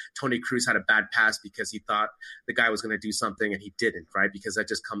where Toni Kroos had a bad pass because he thought the guy was going to do something and he didn't, right? Because that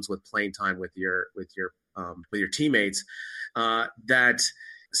just comes with playing time with your teammates. That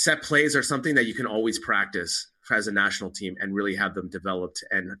set plays are something that you can always practice as a national team and really have them developed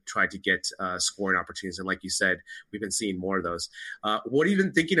and try to get scoring opportunities. And like you said, we've been seeing more of those. What have you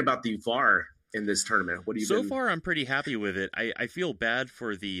been thinking about the VAR in this tournament? So far, I'm pretty happy with it. I feel bad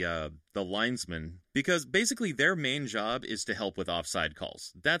for the linesmen, because basically their main job is to help with offside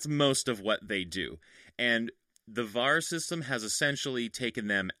calls. That's most of what they do. And the VAR system has essentially taken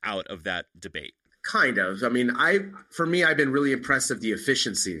them out of that debate. Kind of. I mean, for me, I've been really impressed of the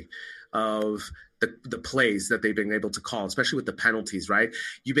efficiency of the plays that they've been able to call, especially with the penalties, right?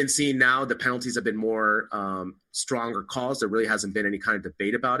 You've been seeing now the penalties have been more stronger calls. There really hasn't been any kind of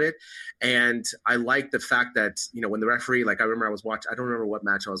debate about it. And I like the fact that, when the referee, like I don't remember what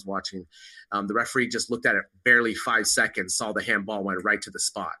match I was watching. The referee just looked at it barely 5 seconds, saw the handball, went right to the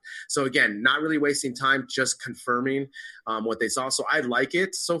spot. So again, not really wasting time, just confirming what they saw. So I like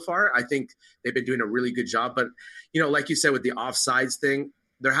it so far. I think they've been doing a really good job. But, like you said, with the offsides thing,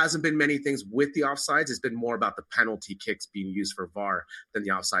 there hasn't been many things with the offsides. It's been more about the penalty kicks being used for VAR than the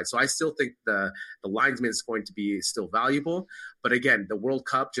offside. So I still think the linesman is going to be still valuable. But again, the World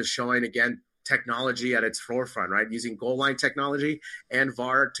Cup just showing, again, technology at its forefront, right? Using goal line technology and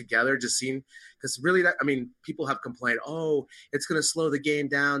VAR together, just seeing, because really people have complained, oh, it's going to slow the game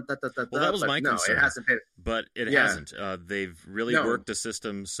down. Well, that was my concern. It hasn't been. But it hasn't. They've really worked the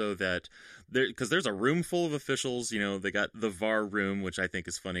system so that because there's a room full of officials. They got the VAR room, which I think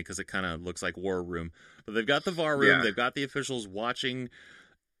is funny because it kind of looks like war room. But they've got the VAR room. Yeah. They've got the officials watching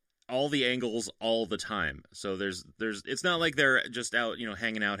all the angles all the time. So there's it's not like they're just out,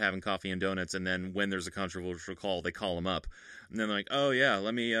 hanging out, having coffee and donuts, and then when there's a controversial call, they call them up, and then they're like, oh yeah,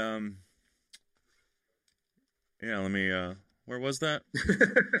 let me where was that?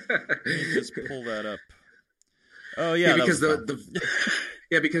 Let me just pull that up. Oh yeah, because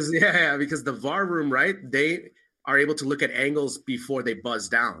because the VAR room, right? They are able to look at angles before they buzz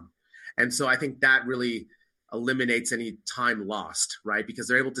down, and so I think that really eliminates any time lost, right? Because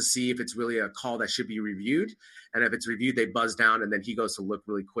they're able to see if it's really a call that should be reviewed. And if it's reviewed, they buzz down and then he goes to look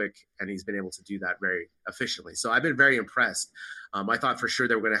really quick, and he's been able to do that very efficiently. So I've been very impressed I thought for sure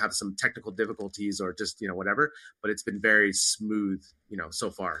they were going to have some technical difficulties or just, whatever, but it's been very smooth, so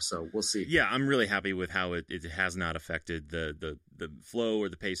far. So we'll see. Yeah, I'm really happy with how it has not affected the flow or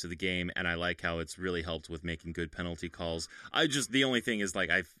the pace of the game, and I like how it's really helped with making good penalty calls. The only thing is, like,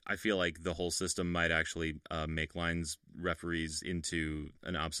 I feel like the whole system might actually make lines referees into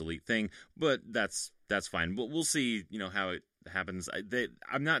an obsolete thing, but that's fine. But we'll see, how it happens.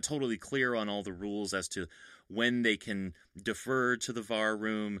 I'm not totally clear on all the rules as to when they can defer to the VAR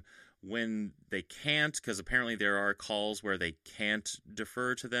room, when they can't, because apparently there are calls where they can't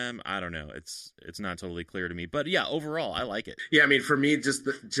defer to them. I don't know. It's not totally clear to me. But yeah, overall, I like it. Yeah, I mean, for me,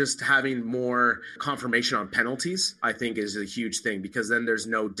 just having more confirmation on penalties, I think is a huge thing, because then there's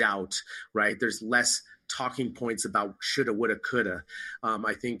no doubt, right? There's less talking points about shoulda, woulda, coulda.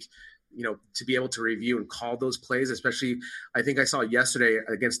 I think, to be able to review and call those plays, especially, I think I saw yesterday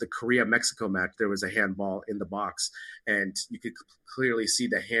against the Korea-Mexico match, there was a handball in the box, and you could clearly see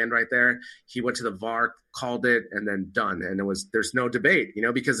the hand right there. He went to the VAR, called it, and then done. And there's no debate,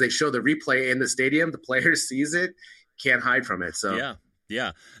 because they show the replay in the stadium, the player sees it, can't hide from it. So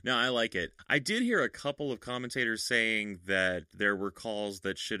Yeah. No, I like it. I did hear a couple of commentators saying that there were calls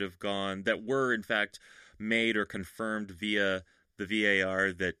that that were in fact made or confirmed via the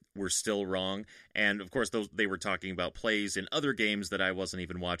VAR that were still wrong. And of course, they were talking about plays in other games that I wasn't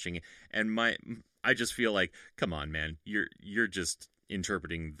even watching. And I just feel like, come on, man, you're just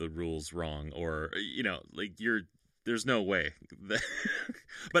interpreting the rules wrong, or there's no way.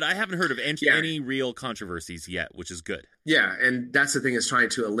 But I haven't heard of any real controversies yet, which is good. Yeah, and that's the thing is trying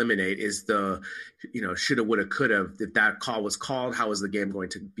to eliminate is the, shoulda, woulda, coulda. If that call was called, how is the game going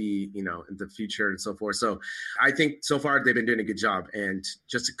to be, in the future and so forth. So I think so far they've been doing a good job. And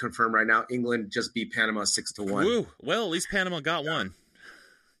just to confirm right now, England just beat Panama 6-1. Woo. Well, at least Panama got one.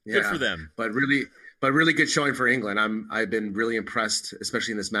 Good for them. But really good showing for England. I've been really impressed,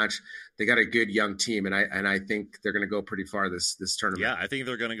 especially in this match. They got a good young team, and I think they're going to go pretty far this tournament. Yeah, I think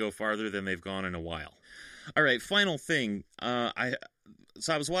they're going to go farther than they've gone in a while. All right, final thing. I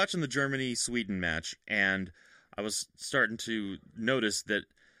was watching the Germany-Sweden match, and I was starting to notice that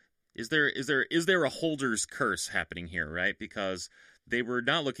is there a holder's curse happening here, right? Because they were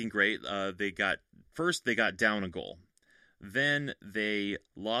not looking great. They got down a goal. Then they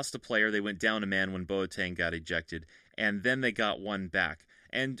lost a player. They went down a man when Boateng got ejected, and then they got one back.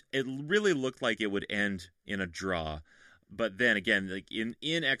 And it really looked like it would end in a draw. But then again, like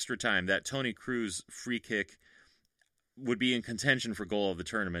in extra time, that Toni Kroos free kick would be in contention for goal of the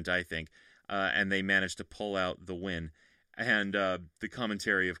tournament, I think. And they managed to pull out the win. And the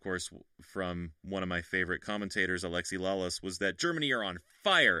commentary, of course, from one of my favorite commentators, Alexi Lalas, was that Germany are on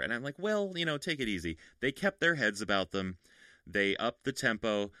fire. And I'm like, well, take it easy. They kept their heads about them. They upped the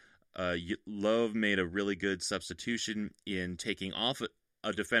tempo. Love made a really good substitution in taking off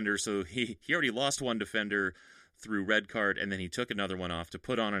a defender. So he already lost one defender through red card, and then he took another one off to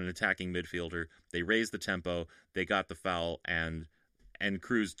put on an attacking midfielder. They raised the tempo. They got the foul, and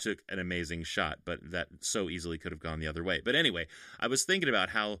Kroos took an amazing shot, but that so easily could have gone the other way. But anyway, I was thinking about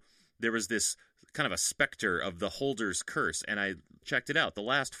how there was this kind of a specter of the holder's curse, and I checked it out. The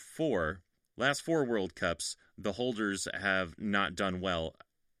last four World Cups, the holders have not done well.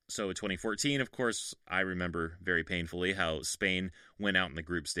 So in 2014, of course, I remember very painfully how Spain went out in the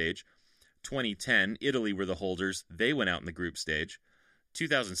group stage. 2010, Italy were the holders. They went out in the group stage.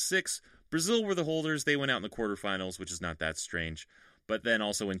 2006, Brazil were the holders. They went out in the quarterfinals, which is not that strange. But then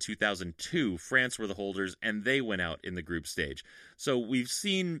also in 2002, France were the holders, and they went out in the group stage. So we've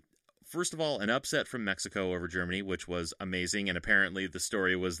seen, first of all, an upset from Mexico over Germany, which was amazing. And apparently the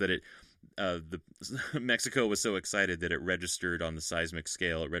story was that Mexico was so excited that it registered on the seismic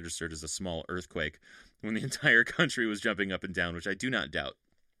scale. It registered as a small earthquake when the entire country was jumping up and down, which I do not doubt.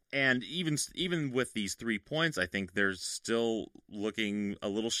 And even with these 3 points, I think they're still looking a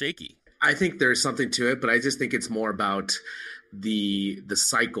little shaky. I think there's something to it, but I just think it's more about the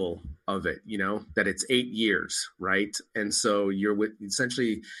cycle of it, that it's 8 years, right? And so you're with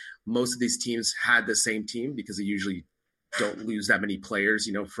essentially most of these teams had the same team because they usually don't lose that many players,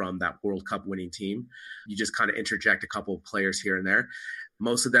 from that World Cup winning team. You just kind of interject a couple of players here and there.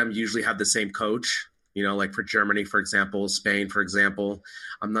 Most of them usually have the same coach, like for Germany, for example, Spain, for example.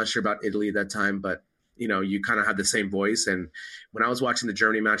 I'm not sure about Italy at that time, but you kind of have the same voice. And when I was watching the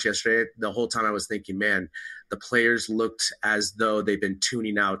Germany match yesterday, the whole time I was thinking, man, the players looked as though they've been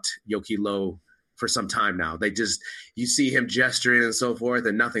tuning out Joachim Löw for some time now. You see him gesturing and so forth,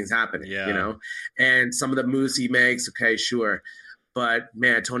 and nothing's happening, And some of the moves he makes, okay, sure. But,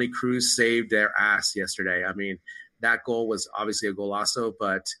 man, Toni Kroos saved their ass yesterday. I mean, that goal was obviously a golazo,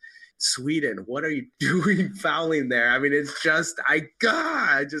 but Sweden, what are you doing fouling there? I mean, it's just, I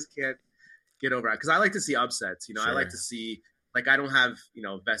just can't get over it. Because I like to see upsets. You know, Sure. I like to see, like, I don't have,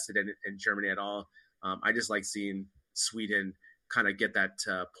 vested in Germany at all. I just like seeing Sweden kind of get that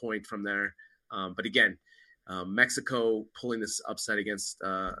point from there. But again, Mexico pulling this upset against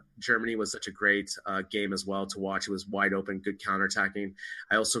Germany was such a great game as well to watch. It was wide open, good counterattacking.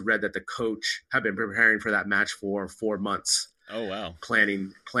 I also read that the coach had been preparing for that match for 4 months. Oh, wow.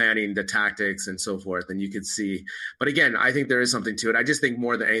 Planning the tactics and so forth. And you could see, but again, I think there is something to it. I just think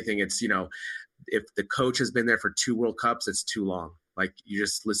more than anything, it's, if the coach has been there for 2 World Cups, it's too long. Like, you're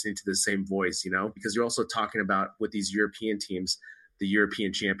just listening to the same voice, because you're also talking about with these European teams, the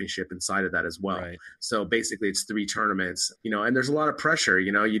European Championship inside of that as well. Right. So basically it's 3 tournaments, and there's a lot of pressure,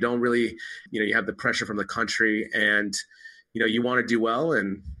 you don't really, you have the pressure from the country and, you want to do well.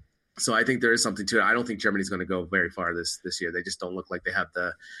 And so I think there is something to it. I don't think Germany's going to go very far this year. They just don't look like they have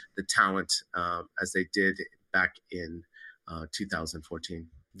the talent as they did back in 2014.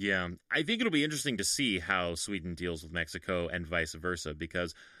 Yeah, I think it'll be interesting to see how Sweden deals with Mexico and vice versa,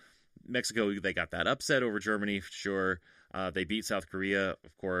 because Mexico, they got that upset over Germany, for sure. They beat South Korea,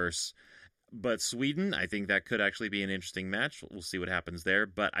 of course. But Sweden, I think that could actually be an interesting match. We'll see what happens there.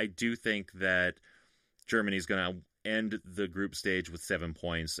 But I do think that Germany's going to end the group stage with 7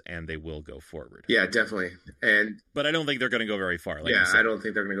 points, and they will go forward. Yeah, definitely. But I don't think they're going to go very far. Like I don't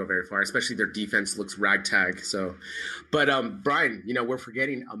think they're going to go very far, especially their defense looks ragtag. So, but Brian, we're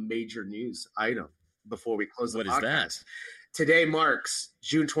forgetting a major news item before we close the podcast. What is that? Today marks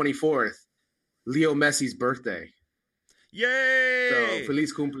June 24th, Leo Messi's birthday. Yay! So,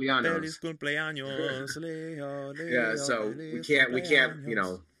 feliz cumpleaños. Feliz cumpleaños, Leo. Yeah, so we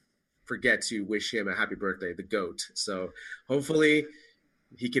can't, forget to wish him a happy birthday, the GOAT. So hopefully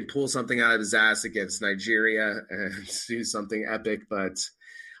he can pull something out of his ass against Nigeria and do something epic, but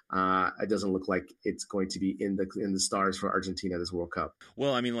it doesn't look like it's going to be in the stars for Argentina this World Cup.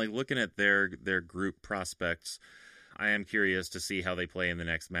 Well, I mean, like, looking at their group prospects, I am curious to see how they play in the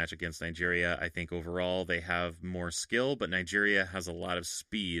next match against Nigeria. I think overall they have more skill, but Nigeria has a lot of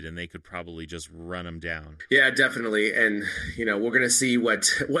speed, and they could probably just run them down. Yeah, definitely. And, we're going to see what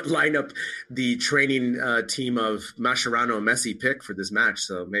lineup the training team of Mascherano and Messi pick for this match.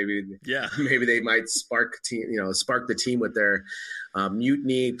 So maybe they might spark the team with their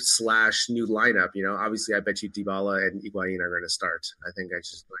mutiny / new lineup. Obviously I bet you Dybala and Higuain are going to start.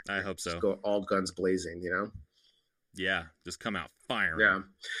 I hope so. Just go all guns blazing, Yeah, just come out firing.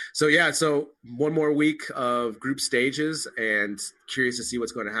 Yeah. So one more week of group stages, and curious to see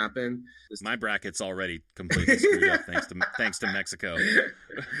what's going to happen. My bracket's already completely screwed up thanks to Mexico.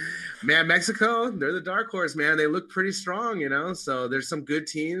 Man, Mexico, they're the dark horse, man. They look pretty strong, So there's some good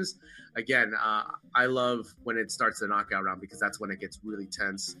teams. Again, I love when it starts the knockout round because that's when it gets really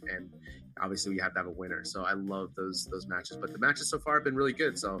tense, and obviously we have to have a winner. So I love those matches. But the matches so far have been really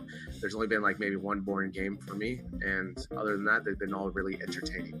good. So there's only been like maybe one boring game for me, and other than that, they've been all really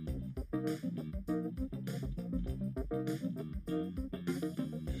entertaining.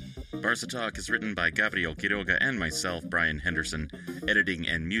 Barca Talk is written by Gabriel Quiroga and myself, Brian Henderson. Editing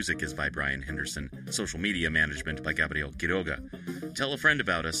and music is by Brian Henderson. Social media management by Gabriel Quiroga. Tell a friend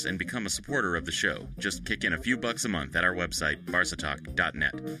about us and become a supporter of the show. Just kick in a few bucks a month at our website,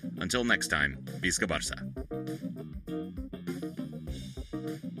 barcatalk.net. Until next time, Visca Barca.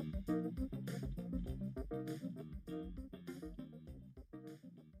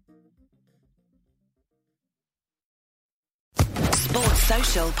 Sports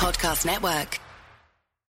Social Podcast Network.